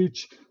to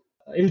which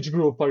age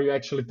group are you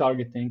actually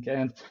targeting.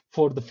 And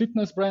for the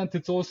fitness brand,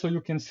 it's also,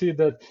 you can see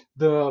that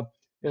the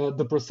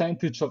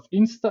percentage of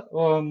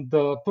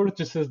the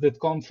purchases that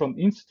come from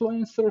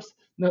influencers,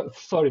 no,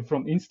 sorry,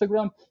 from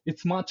Instagram,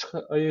 it's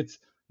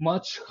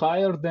much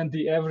higher than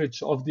the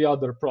average of the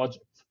other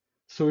projects.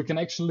 So we can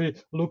actually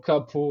look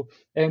up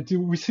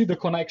we see the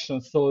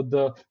connections. So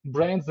the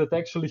brands that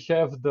actually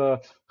have the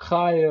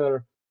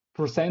higher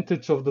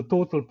percentage of the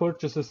total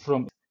purchases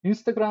from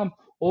Instagram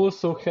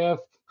also have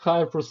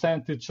higher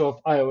percentage of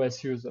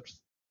iOS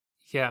users.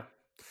 Yeah.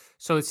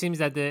 So it seems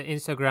that the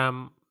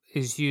Instagram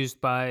is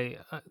used by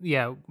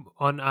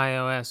on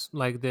iOS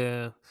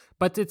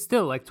but it's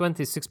still like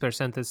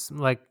 26% is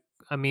like,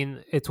 I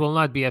mean, it will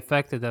not be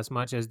affected as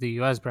much as the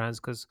US brands,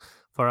 because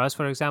for us,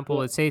 for example,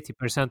 Yeah, it's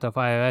 80% of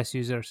iOS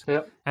users.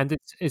 yeah, And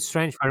it's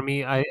strange for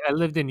me. I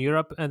lived in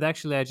Europe, and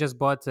actually I just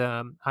bought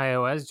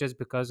iOS just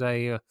because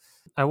I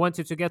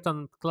wanted to get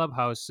on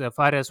Clubhouse.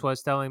 Fares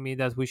was telling me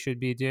that we should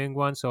be doing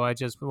one, so I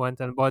just went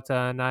and bought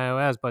an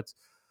iOS. But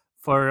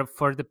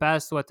for the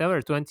past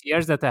whatever 20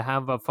 years that I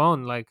have a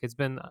phone, like it's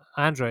been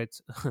Android.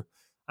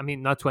 I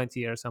mean, not 20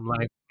 years. I'm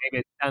like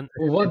maybe 10,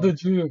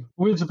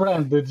 which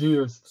brand did you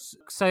use?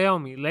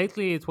 Xiaomi.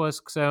 Lately, it was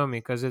Xiaomi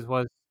because it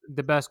was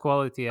the best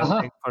quality, I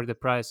Uh-huh. think, for the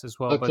price as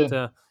well. But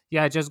Okay.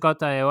 yeah, I just got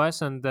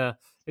iOS, and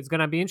it's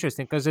gonna be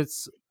interesting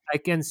because I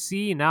can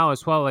see now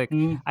as well. Like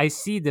Mm, I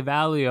see the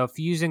value of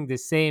using the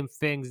same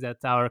things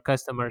that our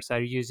customers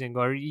are using,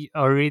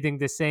 or reading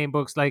the same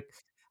books. Like,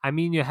 I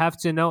mean, you have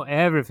to know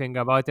everything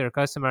about your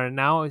customer. And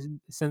now,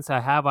 since I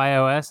have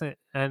iOS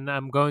and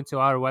I'm going to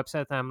our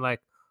website, I'm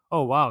like,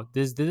 oh wow,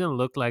 this didn't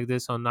look like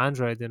this on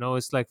Android.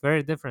 It's like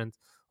very different,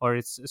 or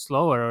it's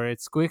slower, or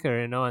it's quicker,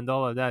 and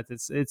all of that.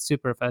 It's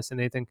super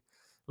fascinating,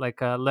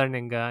 like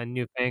learning a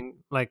new thing,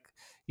 like,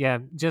 yeah,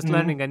 just mm,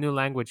 learning a new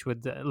language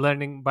with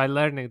learning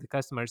the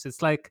customers.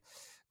 It's like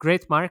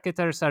great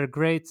marketers are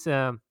great.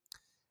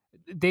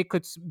 They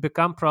could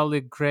become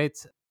probably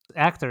great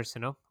actors,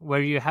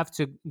 where you have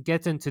to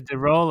get into the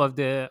role of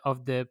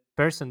the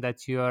person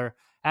that you are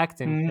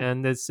acting, mm.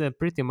 and it's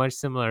pretty much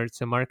similar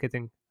to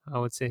marketing, I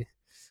would say.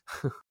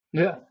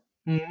 Yeah,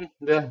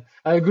 yeah,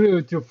 I agree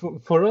with you.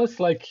 For us,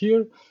 like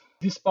here,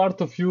 this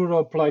part of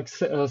Europe, like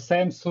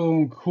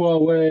Samsung,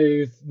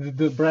 Huawei,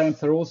 the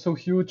brands are also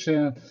huge,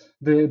 and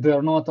they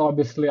are not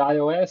obviously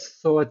iOS.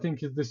 So I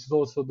think this is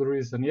also the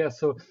reason. Yeah,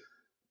 so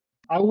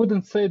I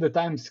wouldn't say that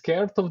I'm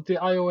scared of the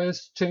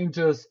iOS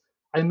changes.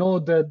 I know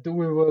that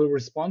we will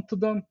respond to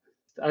them.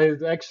 I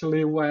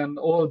actually, when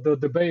all the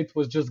debate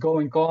was just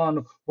going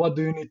on, what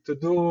do you need to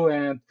do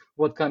and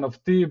what kind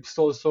of tips?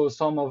 Also,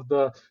 some of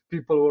the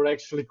people were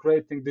actually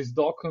creating these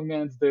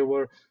documents.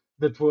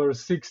 That were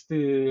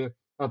 60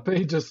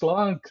 pages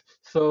long.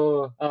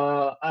 So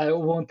I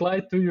won't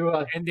lie to you.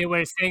 And they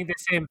were saying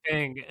the same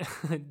thing.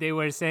 They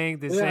were saying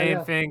the Yeah, same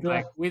yeah, thing, yeah.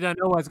 like, we don't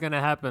know what's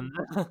gonna happen.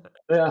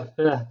 Yeah,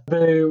 yeah.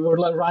 They were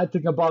like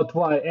writing about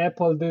why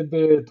Apple did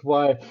it,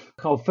 why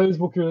how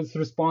Facebook is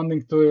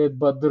responding to it,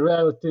 but the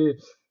reality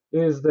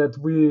is that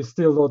we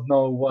still don't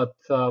know what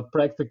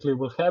practically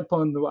will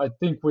happen. I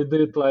think we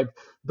did like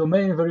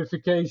domain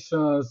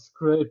verifications,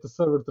 create a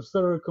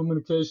server-to-server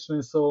communication,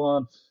 and so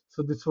on.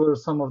 So these were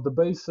some of the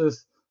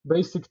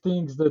basic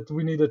things that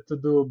we needed to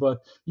do. But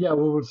yeah,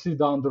 we will see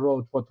down the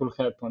road what will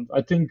happen.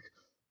 I think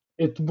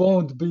it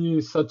won't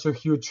be such a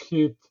huge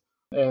hit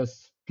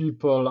as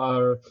people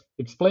are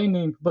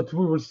explaining, but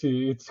we will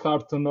see. It's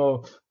hard to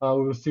know.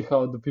 We will see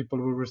how the people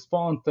will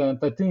respond. And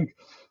I think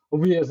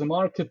we, as a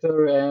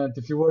marketer, and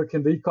if you work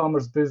in the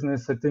e-commerce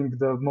business, I think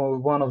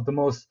one of the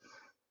most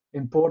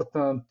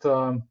important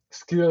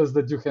skills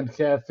that you can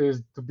have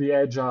is to be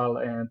agile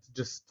and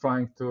just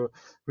trying to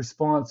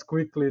respond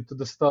quickly to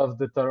the stuff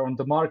that are on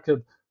the market,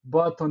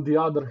 but on the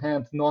other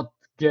hand, not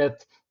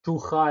get too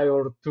high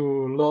or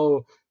too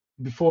low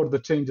before the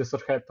changes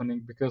are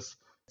happening, because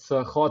it's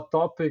a hot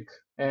topic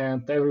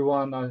and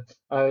everyone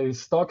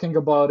is talking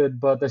about it,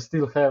 but I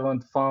still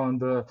haven't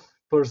found a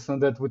person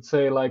that would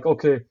say like,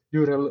 okay,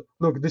 you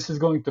look, this is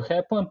going to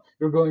happen,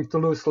 you're going to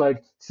lose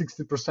like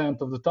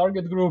 60% of the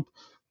target group,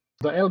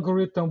 the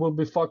algorithm will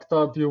be fucked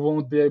up, you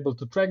won't be able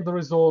to track the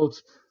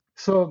results.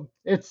 So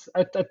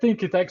I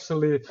think it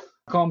actually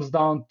comes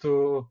down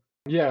to,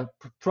 yeah,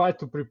 try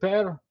to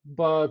prepare,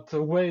 but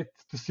wait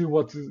to see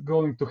what's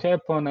going to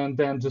happen and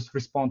then just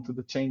respond to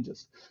the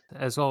changes.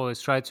 As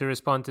always, try to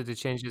respond to the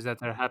changes that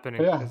are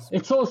happening, Yeah, because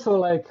it's also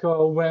like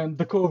when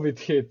the COVID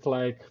hit,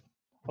 like,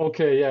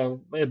 okay, yeah,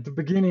 at the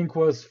beginning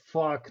was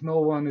fuck, no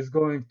one is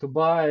going to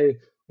buy.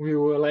 We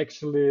will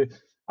actually,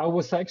 I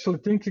was actually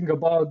thinking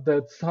about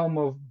that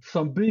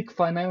some big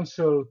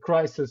financial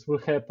crisis will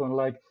happen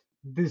like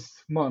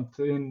this month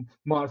in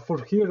March.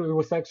 For here, it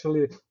was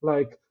actually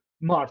like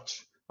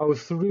March. I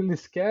was really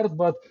scared,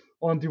 but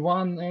on the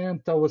one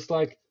hand, I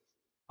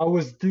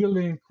was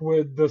dealing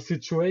with the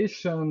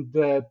situation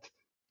that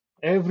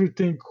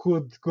everything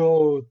could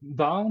go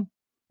down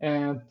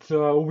and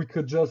we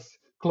could just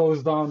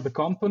close down the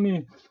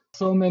company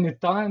so many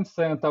times,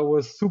 and I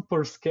was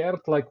super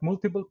scared like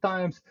multiple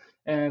times,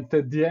 and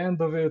at the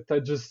end of it I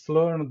just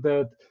learned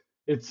that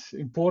it's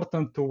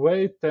important to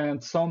wait.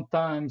 And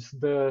sometimes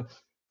the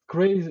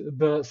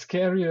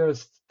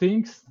scariest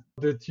things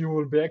that you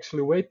will be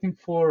actually waiting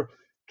for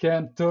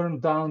can turn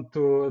down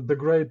to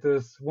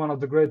one of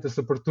the greatest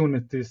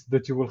opportunities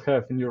that you will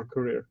have in your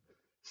career.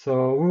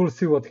 So we will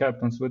see what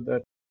happens with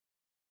that.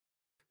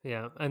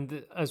 Yeah,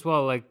 and as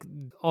well, like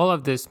all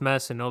of this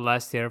mess,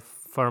 last year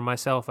for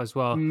myself as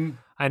well. Mm,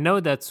 I know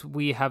that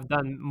we have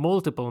done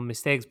multiple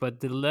mistakes, but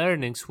the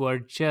learnings were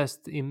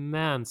just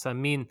immense. I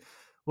mean,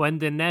 when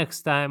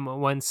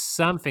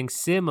something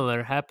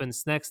similar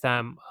happens next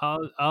time,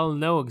 I'll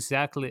know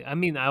exactly. I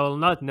mean, I will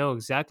not know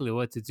exactly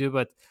what to do,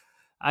 but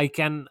I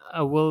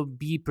will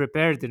be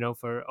prepared,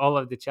 for all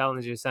of the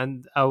challenges,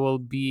 and I will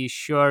be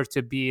sure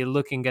to be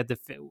looking at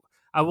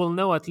I will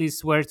know at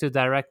least where to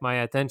direct my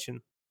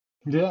attention.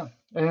 yeah.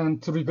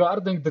 And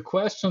regarding the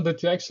question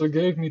that you actually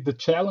gave me, the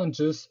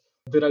challenges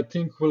that I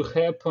think will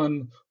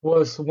happen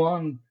was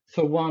one.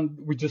 So one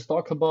we just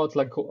talked about,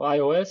 like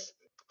iOS.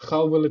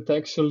 How will it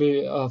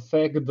actually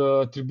affect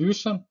the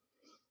attribution?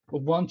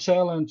 One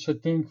challenge I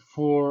think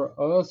for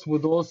us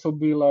would also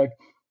be like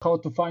how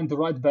to find the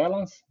right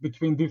balance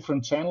between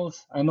different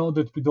channels. I know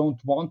that we don't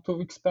want to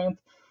expand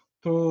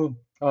to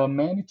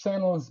many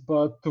channels,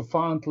 but to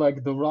find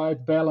like the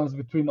right balance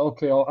between,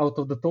 okay, out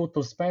of the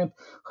total spend,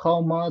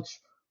 how much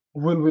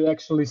will we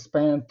actually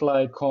spend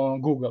like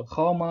on Google?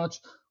 How much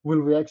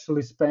will we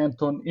actually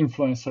spend on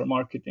influencer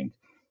marketing?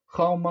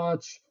 How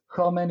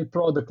many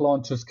product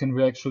launches can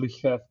we actually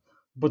have?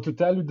 But to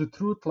tell you the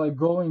truth, like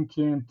going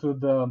into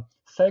the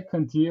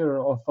second year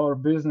of our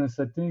business,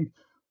 I think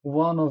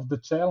one of the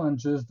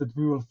challenges that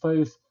we will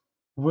face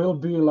will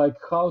be like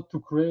how to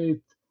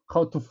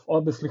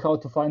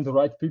find the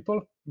right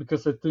people,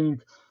 because I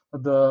think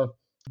the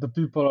the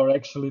people are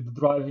actually the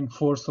driving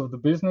force of the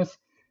business,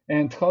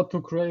 and how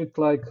to create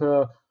like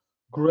a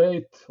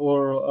great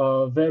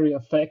or a very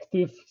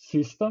effective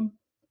system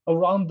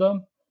around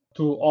them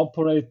to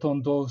operate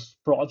on those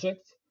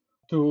projects,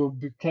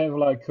 have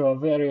like a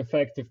very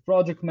effective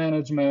project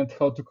management,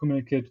 how to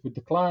communicate with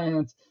the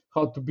clients,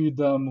 how to be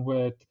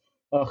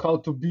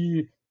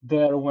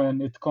there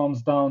when it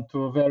comes down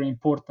to very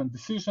important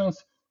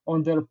decisions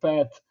on their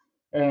path,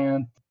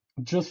 and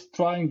just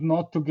trying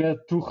not to get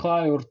too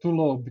high or too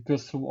low,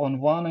 because on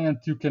one end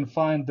you can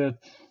find that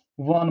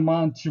one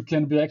month you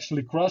can be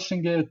actually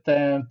crushing it,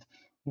 and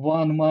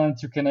one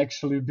month you can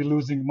actually be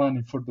losing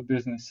money for the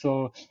business.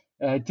 So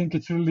I think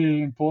it's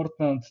really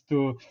important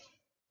to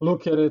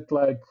look at it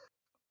like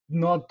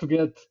not to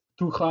get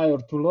too high or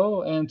too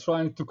low, and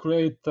trying to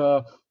create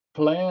a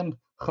plan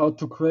how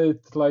to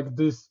create like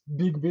these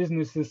big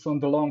businesses on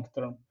the long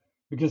term,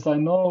 because I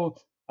know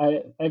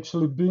I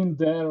actually been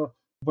there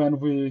when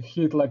we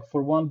hit like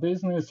for one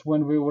business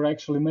when we were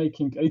actually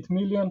making 8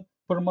 million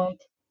per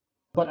month,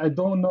 but I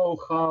don't know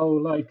how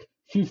like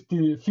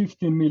 50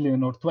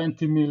 million or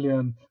 20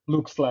 million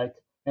looks like.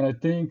 And I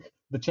think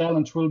the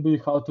challenge will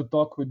be how to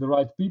talk with the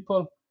right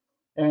people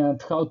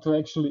and how to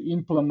actually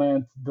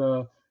implement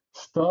the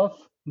stuff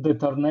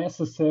that are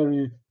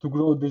necessary to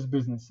grow these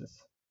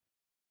businesses.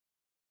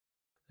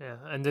 Yeah,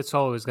 and it's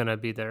always going to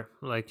be there.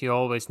 Like you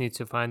always need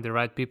to find the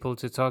right people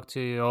to talk to.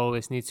 You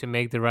always need to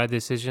make the right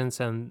decisions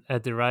and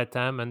at the right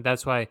time. And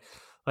that's why,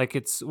 like,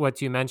 it's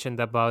what you mentioned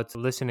about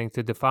listening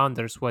to the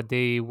founders, what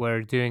they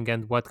were doing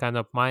and what kind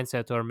of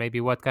mindset or maybe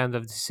what kind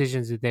of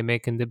decisions did they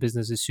make in the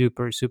business is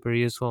super, super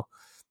useful.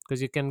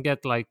 Because you can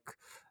get like,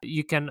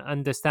 you can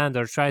understand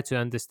or try to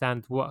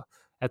understand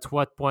at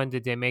what point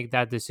did they make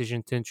that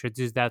decision to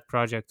introduce that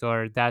project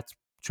or that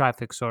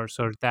traffic source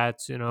or that,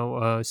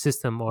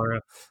 system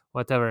or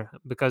whatever,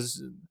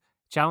 because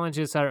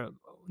challenges are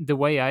the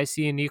way I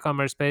see in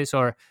e-commerce space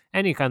or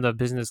any kind of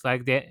business,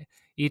 like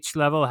each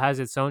level has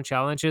its own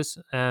challenges,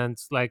 and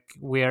like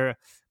we're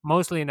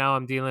mostly now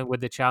I'm dealing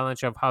with the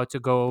challenge of how to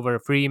go over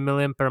 3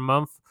 million per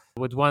month.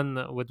 With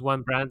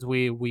one brand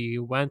we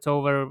went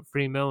over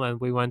 3 million and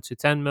we went to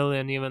 10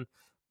 million even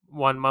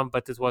one month,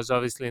 but it was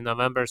obviously in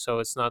November, so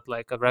it's not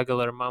like a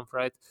regular month,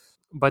 right?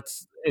 But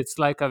it's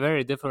like a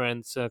very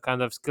different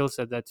kind of skill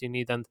set that you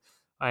need. And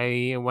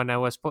when I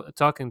was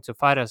talking to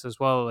Faras as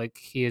well, like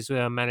he is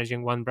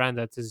managing one brand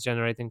that is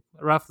generating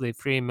roughly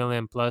 3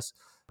 million plus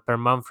per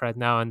month right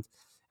now,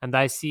 and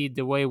I see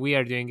the way we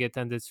are doing it,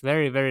 and it's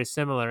very, very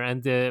similar,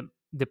 and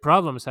the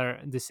problems are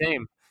the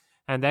same.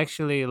 And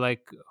actually,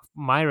 like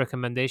my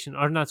recommendation,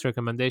 or not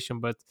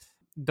recommendation, but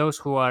those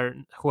who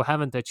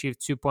haven't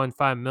achieved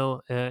 2.5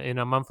 mil in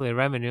a monthly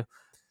revenue,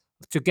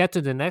 to get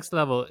to the next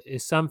level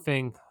is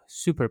something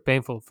super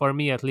painful for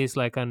me, at least,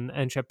 like an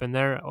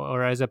entrepreneur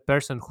or as a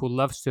person who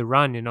loves to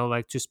run,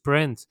 like to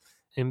sprint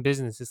in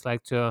business. It's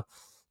like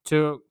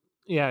to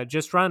yeah,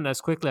 just run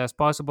as quickly as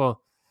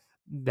possible.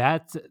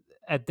 That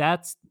at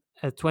that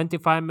at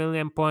 25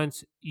 million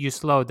points you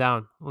slow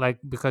down, like,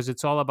 because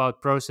it's all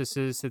about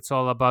processes, it's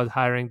all about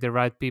hiring the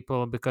right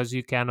people, because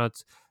you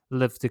cannot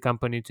lift the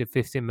company to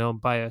 50 mil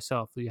by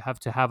yourself. You have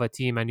to have a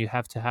team, and you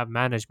have to have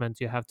management,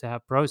 you have to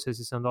have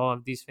processes, and all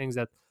of these things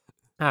that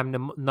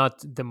I'm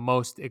not the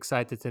most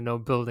excited to know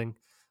building.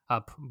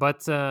 up.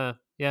 But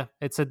yeah,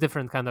 it's a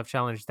different kind of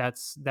challenge.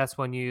 That's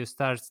when you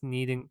start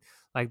needing,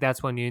 like,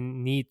 that's when you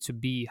need to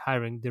be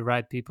hiring the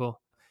right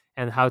people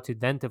and how to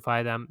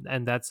identify them,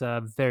 and that's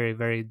a very,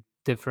 very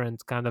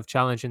different kind of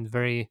challenge, and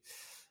very,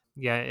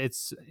 yeah,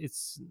 it's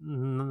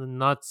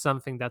not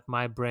something that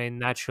my brain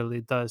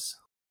naturally does.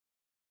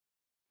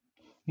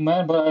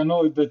 Man, but I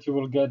know that you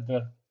will get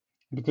there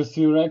because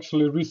you're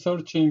actually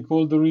researching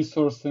all the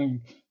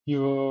resourcing.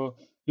 You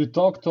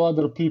talk to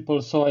other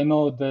people, so I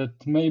know that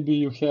maybe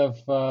you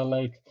have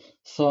like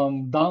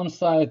some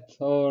downside,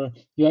 or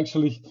you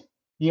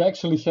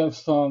actually have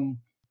some.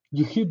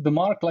 You hit the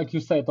mark, like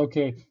you said.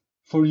 Okay,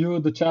 for you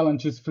the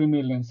challenge is 3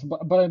 million,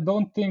 but I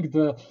don't think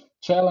the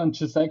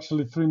challenge is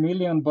actually 3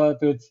 million,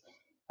 but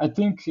I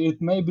think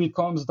it maybe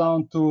comes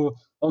down to,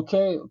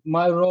 okay,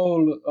 my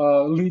role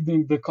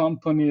leading the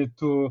company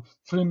to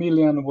 3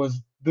 million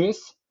was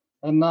this,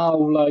 and now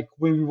like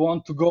we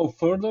want to go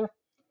further.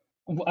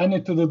 I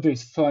need to do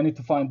this. So I need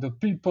to find the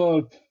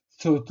people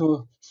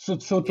to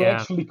Yeah,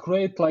 actually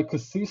create like a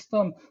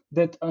system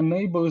that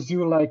enables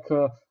you like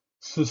a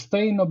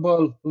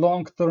sustainable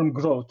long-term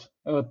growth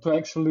to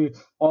actually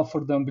offer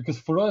them. Because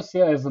for us,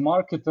 yeah, as a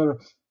marketer,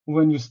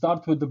 when you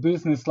start with the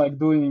business like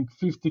doing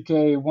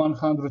 50K,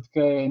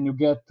 100K, and you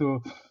get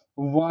to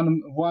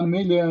 1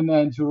 million,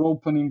 and you're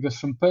opening a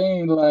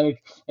champagne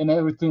like and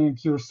everything,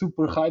 you're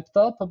super hyped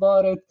up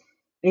about it.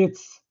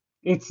 It's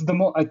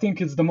I think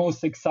it's the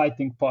most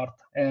exciting part,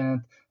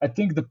 and I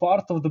think the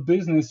part of the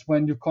business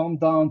when you come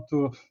down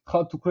to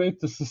how to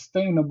create a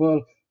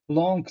sustainable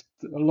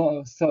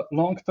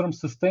long-term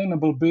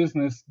sustainable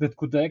business that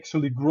could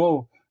actually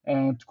grow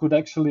and could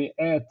actually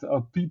add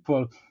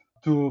people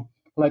to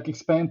like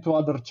expand to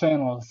other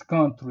channels,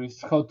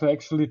 countries, how to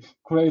actually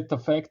create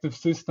effective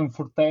system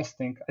for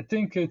testing. I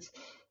think it's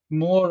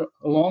more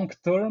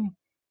long-term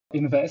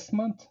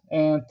investment,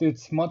 and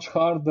it's much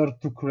harder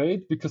to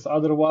create because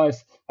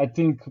otherwise I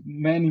think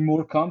many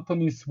more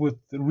companies would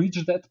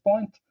reach that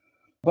point.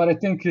 But I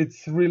think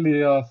it's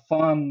really a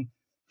fun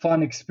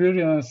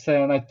experience,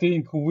 and I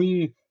think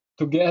we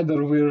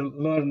together will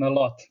learn a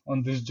lot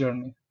on this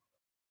journey.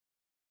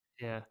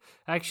 yeah.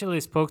 I actually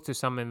spoke to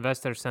some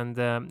investors and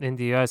in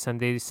the US, and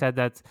they said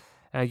that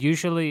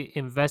usually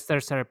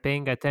investors are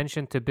paying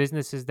attention to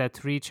businesses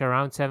that reach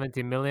around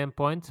 70 million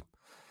point,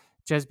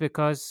 just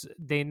because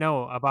they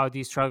know about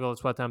these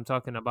struggles, what I'm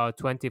talking about: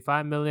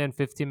 25 million,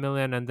 50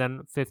 million, and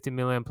then 50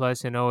 million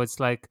plus. It's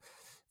like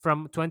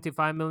from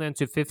 25 million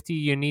to 50,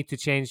 you need to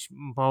change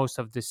most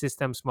of the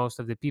systems, most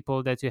of the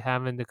people that you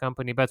have in the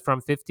company. But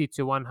from 50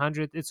 to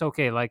 100, it's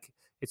okay. Like,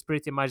 it's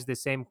pretty much the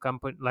same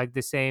company, like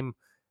the same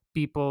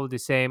people, the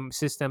same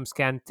systems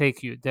can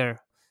take you there.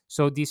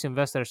 So these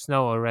investors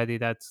know already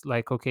that,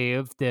 like, okay,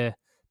 if the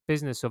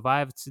business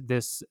survived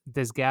this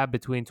gap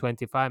between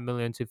 25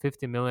 million to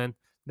 50 million,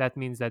 that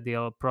means that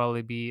they'll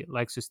probably be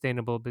like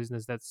sustainable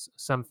business. That's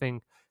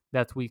something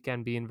that we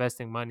can be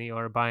investing money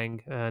or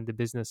buying the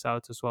business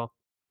out as well.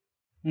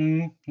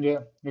 Yeah,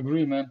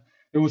 agree, man.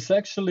 It was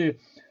actually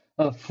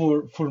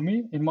for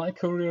me in my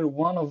career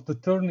one of the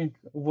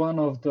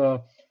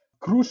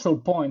crucial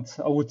points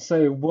I would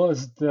say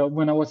was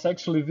when I was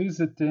actually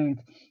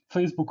visiting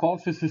Facebook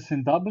offices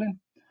in Dublin,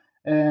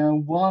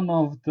 and one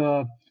of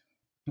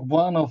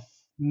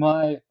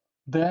my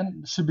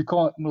then she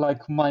became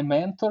like my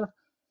mentor.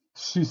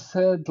 She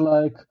said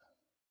like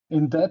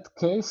in that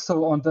case,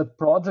 so on that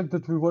project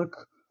that we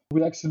work,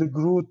 we actually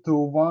grew to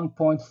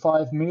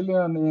 1.5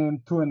 million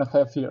in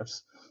 2.5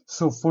 years.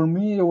 So for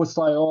me, it was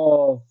like,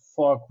 oh,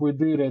 fuck, we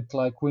did it.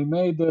 Like, we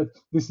made it.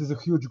 This is a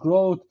huge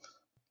growth.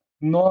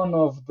 None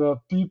of the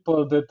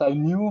people that I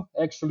knew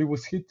actually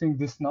was hitting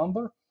this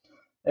number.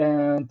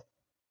 And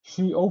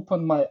she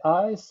opened my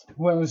eyes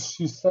when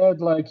she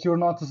said, like, you're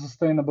not a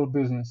sustainable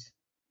business.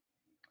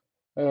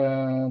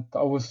 And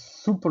I was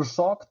super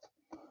shocked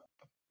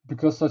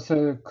because I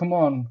say, come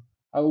on,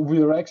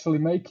 we are actually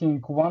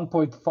making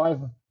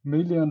 1.5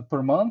 million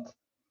per month.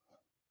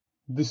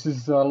 This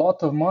is a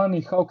lot of money.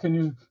 How can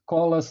you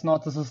call us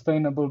not a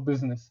sustainable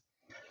business?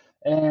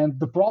 And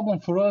the problem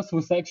for us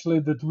was actually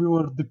that we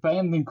were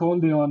depending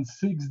only on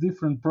 6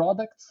 different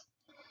products.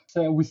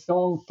 So we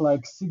sold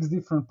like 6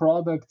 different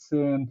products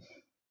in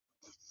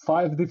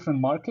 5 different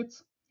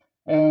markets.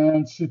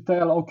 And she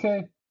tell,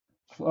 okay,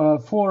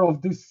 4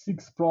 of these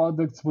 6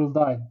 products will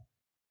die.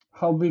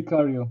 How big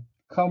are you?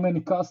 How many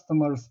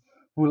customers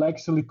will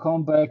actually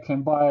come back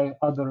and buy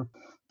other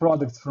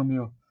products from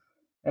you?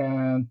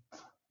 And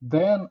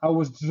then I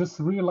was just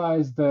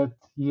realized that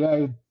yeah,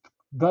 it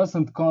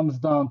doesn't comes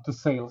down to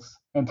sales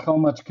and how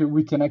much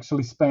we can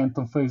actually spend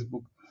on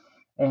Facebook.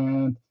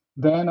 And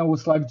then I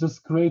was like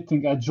just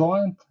creating. I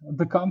joined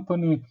the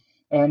company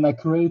and I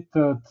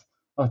created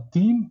a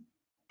team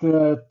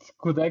that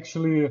could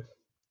actually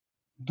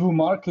do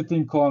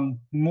marketing on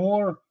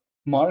more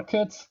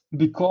markets,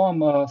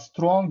 become a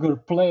stronger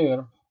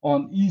player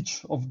on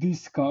each of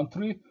these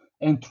countries,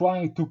 and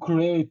trying to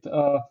create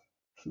a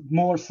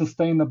more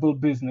sustainable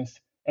business.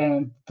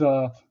 And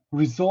the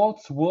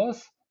results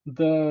was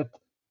that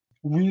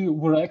we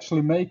were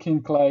actually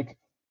making like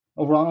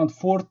around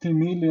 40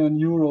 million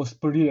euros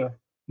per year.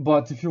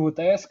 But if you would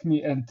ask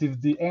me, and if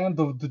the end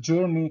of the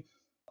journey,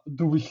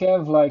 do we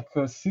have like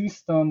a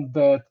system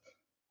that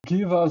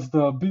give us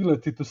the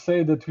ability to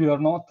say that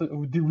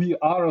we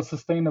are a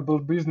sustainable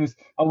business,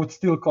 I would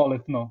still call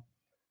it no.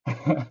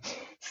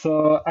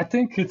 So I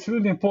think it's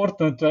really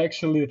important to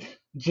actually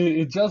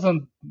it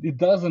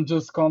doesn't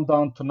just come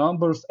down to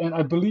numbers. And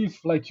I believe,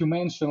 like you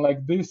mentioned,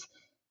 like this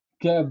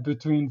gap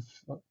between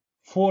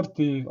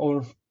 40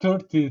 or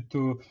 30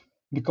 to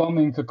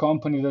becoming a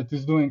company that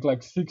is doing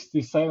like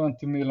 60,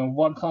 70 million,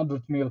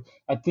 100 mil,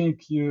 I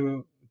think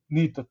you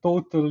need a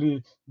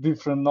totally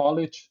different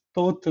knowledge,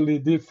 totally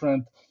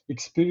different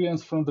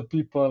experience from the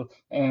people,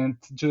 and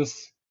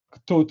just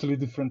totally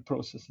different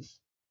processes.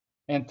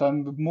 And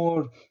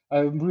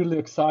I'm really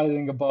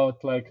excited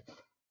about like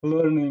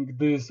learning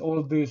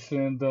all this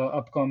in the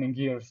upcoming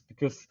years,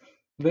 because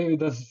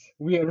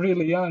we are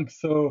really young,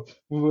 so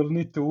we will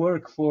need to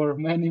work for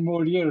many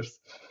more years.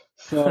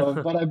 So,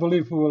 but I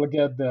believe we will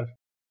get there.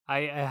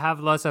 I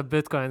have lots of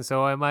Bitcoin,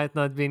 so I might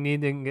not be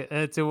needing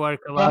to work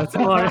a lot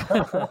more.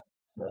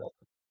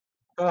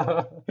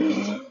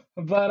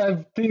 But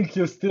I think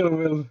you still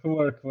will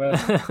work, man.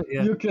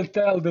 Yeah. You can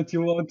tell that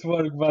you won't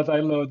work, but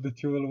I know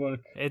that you will work.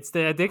 It's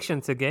the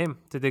addiction to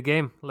the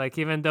game. Like,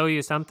 even though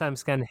you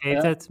sometimes can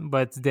hate Yeah. it,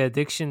 but the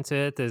addiction to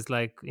it is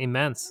like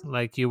immense.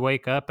 Like, you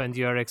wake up and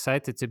you're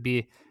excited to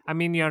be. I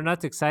mean, you're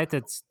not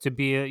excited to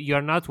be.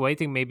 You're not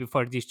waiting maybe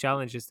for these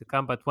challenges to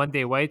come, but when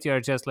they wait,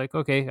 you're just like,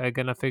 okay, I'm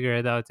gonna figure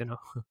it out.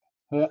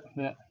 Yeah,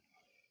 yeah.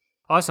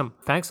 Awesome.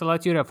 Thanks a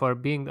lot, Yura, for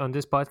being on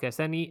this podcast.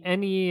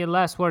 Any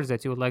last words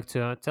that you would like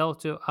to tell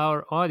to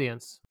our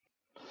audience?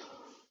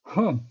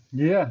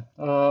 Yeah.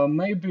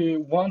 Maybe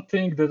one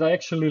thing that I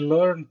actually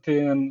learned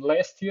in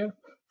last year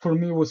for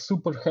me was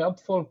super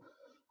helpful,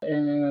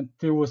 and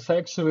it was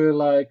actually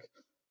like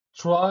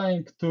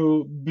trying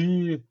to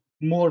be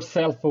more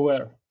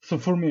self-aware. So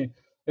for me,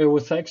 it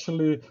was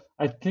actually,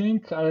 I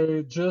think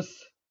I just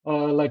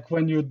like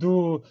when you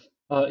do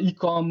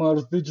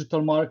e-commerce,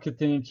 digital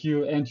marketing,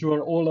 you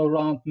are all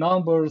around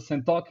numbers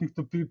and talking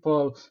to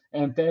people,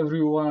 and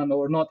everyone,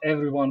 or not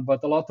everyone,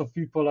 but a lot of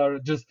people are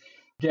just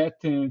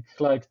getting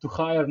like to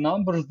higher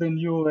numbers than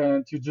you,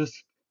 and you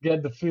just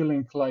get the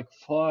feeling like,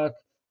 fuck,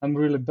 I'm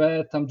really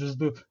bad. I'm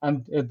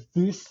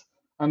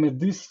at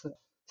this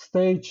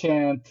stage,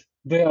 and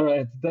they are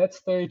at that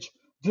stage.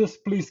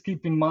 Just please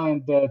keep in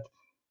mind that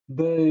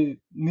they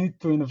need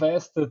to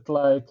invest it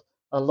like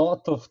a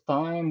lot of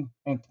time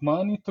and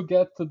money to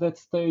get to that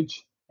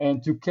stage,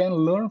 and you can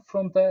learn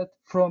from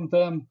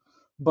them,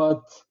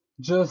 but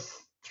just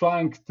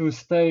trying to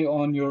stay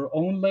on your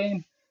own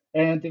lane.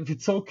 And if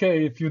it's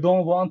okay, if you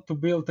don't want to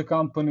build a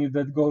company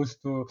that goes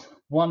to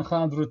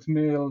 100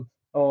 mil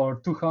or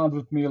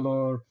 200 mil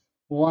or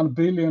 1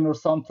 billion or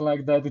something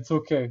like that, it's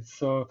okay.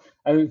 So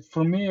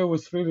for me, it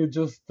was really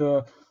just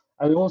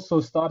I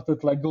also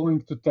started like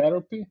going to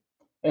therapy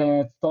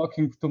and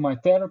talking to my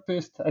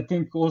therapist. I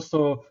think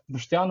also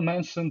Bustian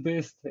mentioned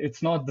this.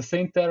 It's not the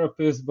same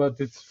therapist, but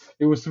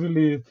it was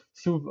really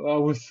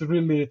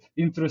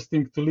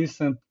interesting to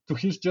listen to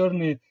his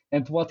journey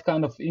and what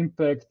kind of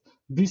impact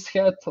this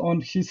had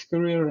on his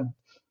career.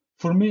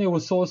 For me, it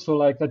was also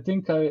like I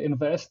think I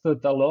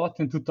invested a lot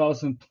in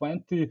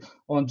 2020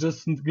 on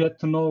just get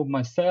to know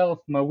myself,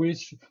 my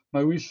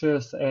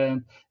wishes,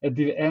 and at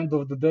the end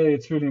of the day,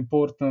 it's really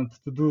important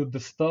to do the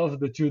stuff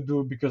that you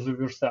do because of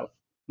yourself,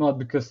 not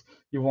because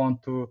you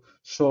want to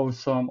show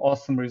some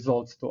awesome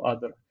results to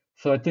others.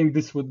 So I think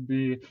this would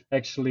be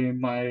actually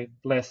my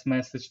last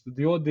message to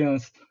the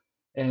audience.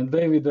 And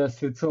David,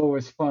 as it's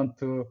always fun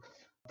to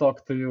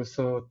talk to you.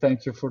 So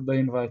thank you for the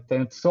invite.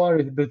 And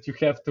sorry that you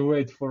have to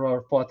wait for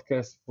our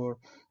podcast for,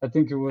 I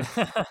think it was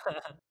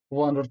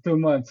 1 or 2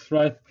 months,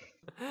 right?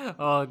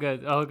 All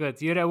good, all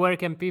good. Yura, where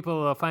can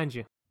people find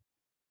you?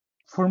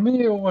 For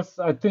me,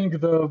 I think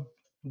the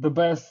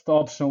best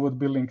option would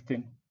be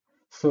LinkedIn.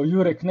 So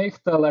Jure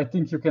Knehtl, I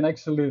think you can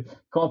actually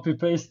copy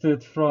paste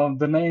it from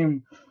the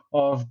name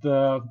of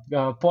the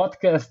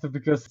podcast,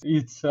 because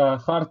it's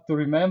hard to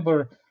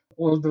remember.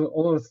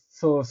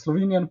 Also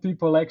Slovenian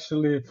people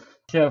actually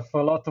have a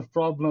lot of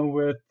problem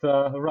with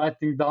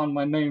writing down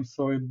my name,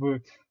 so it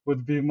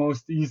would be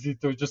most easy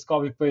to just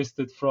copy paste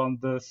it from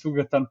the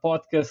Sugatan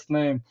podcast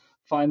name.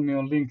 Find me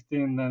on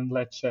LinkedIn and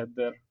let's chat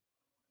there.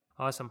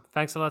 Awesome.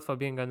 Thanks a lot for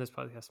being on this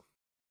podcast.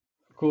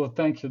 Cool.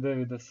 Thank you,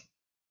 David.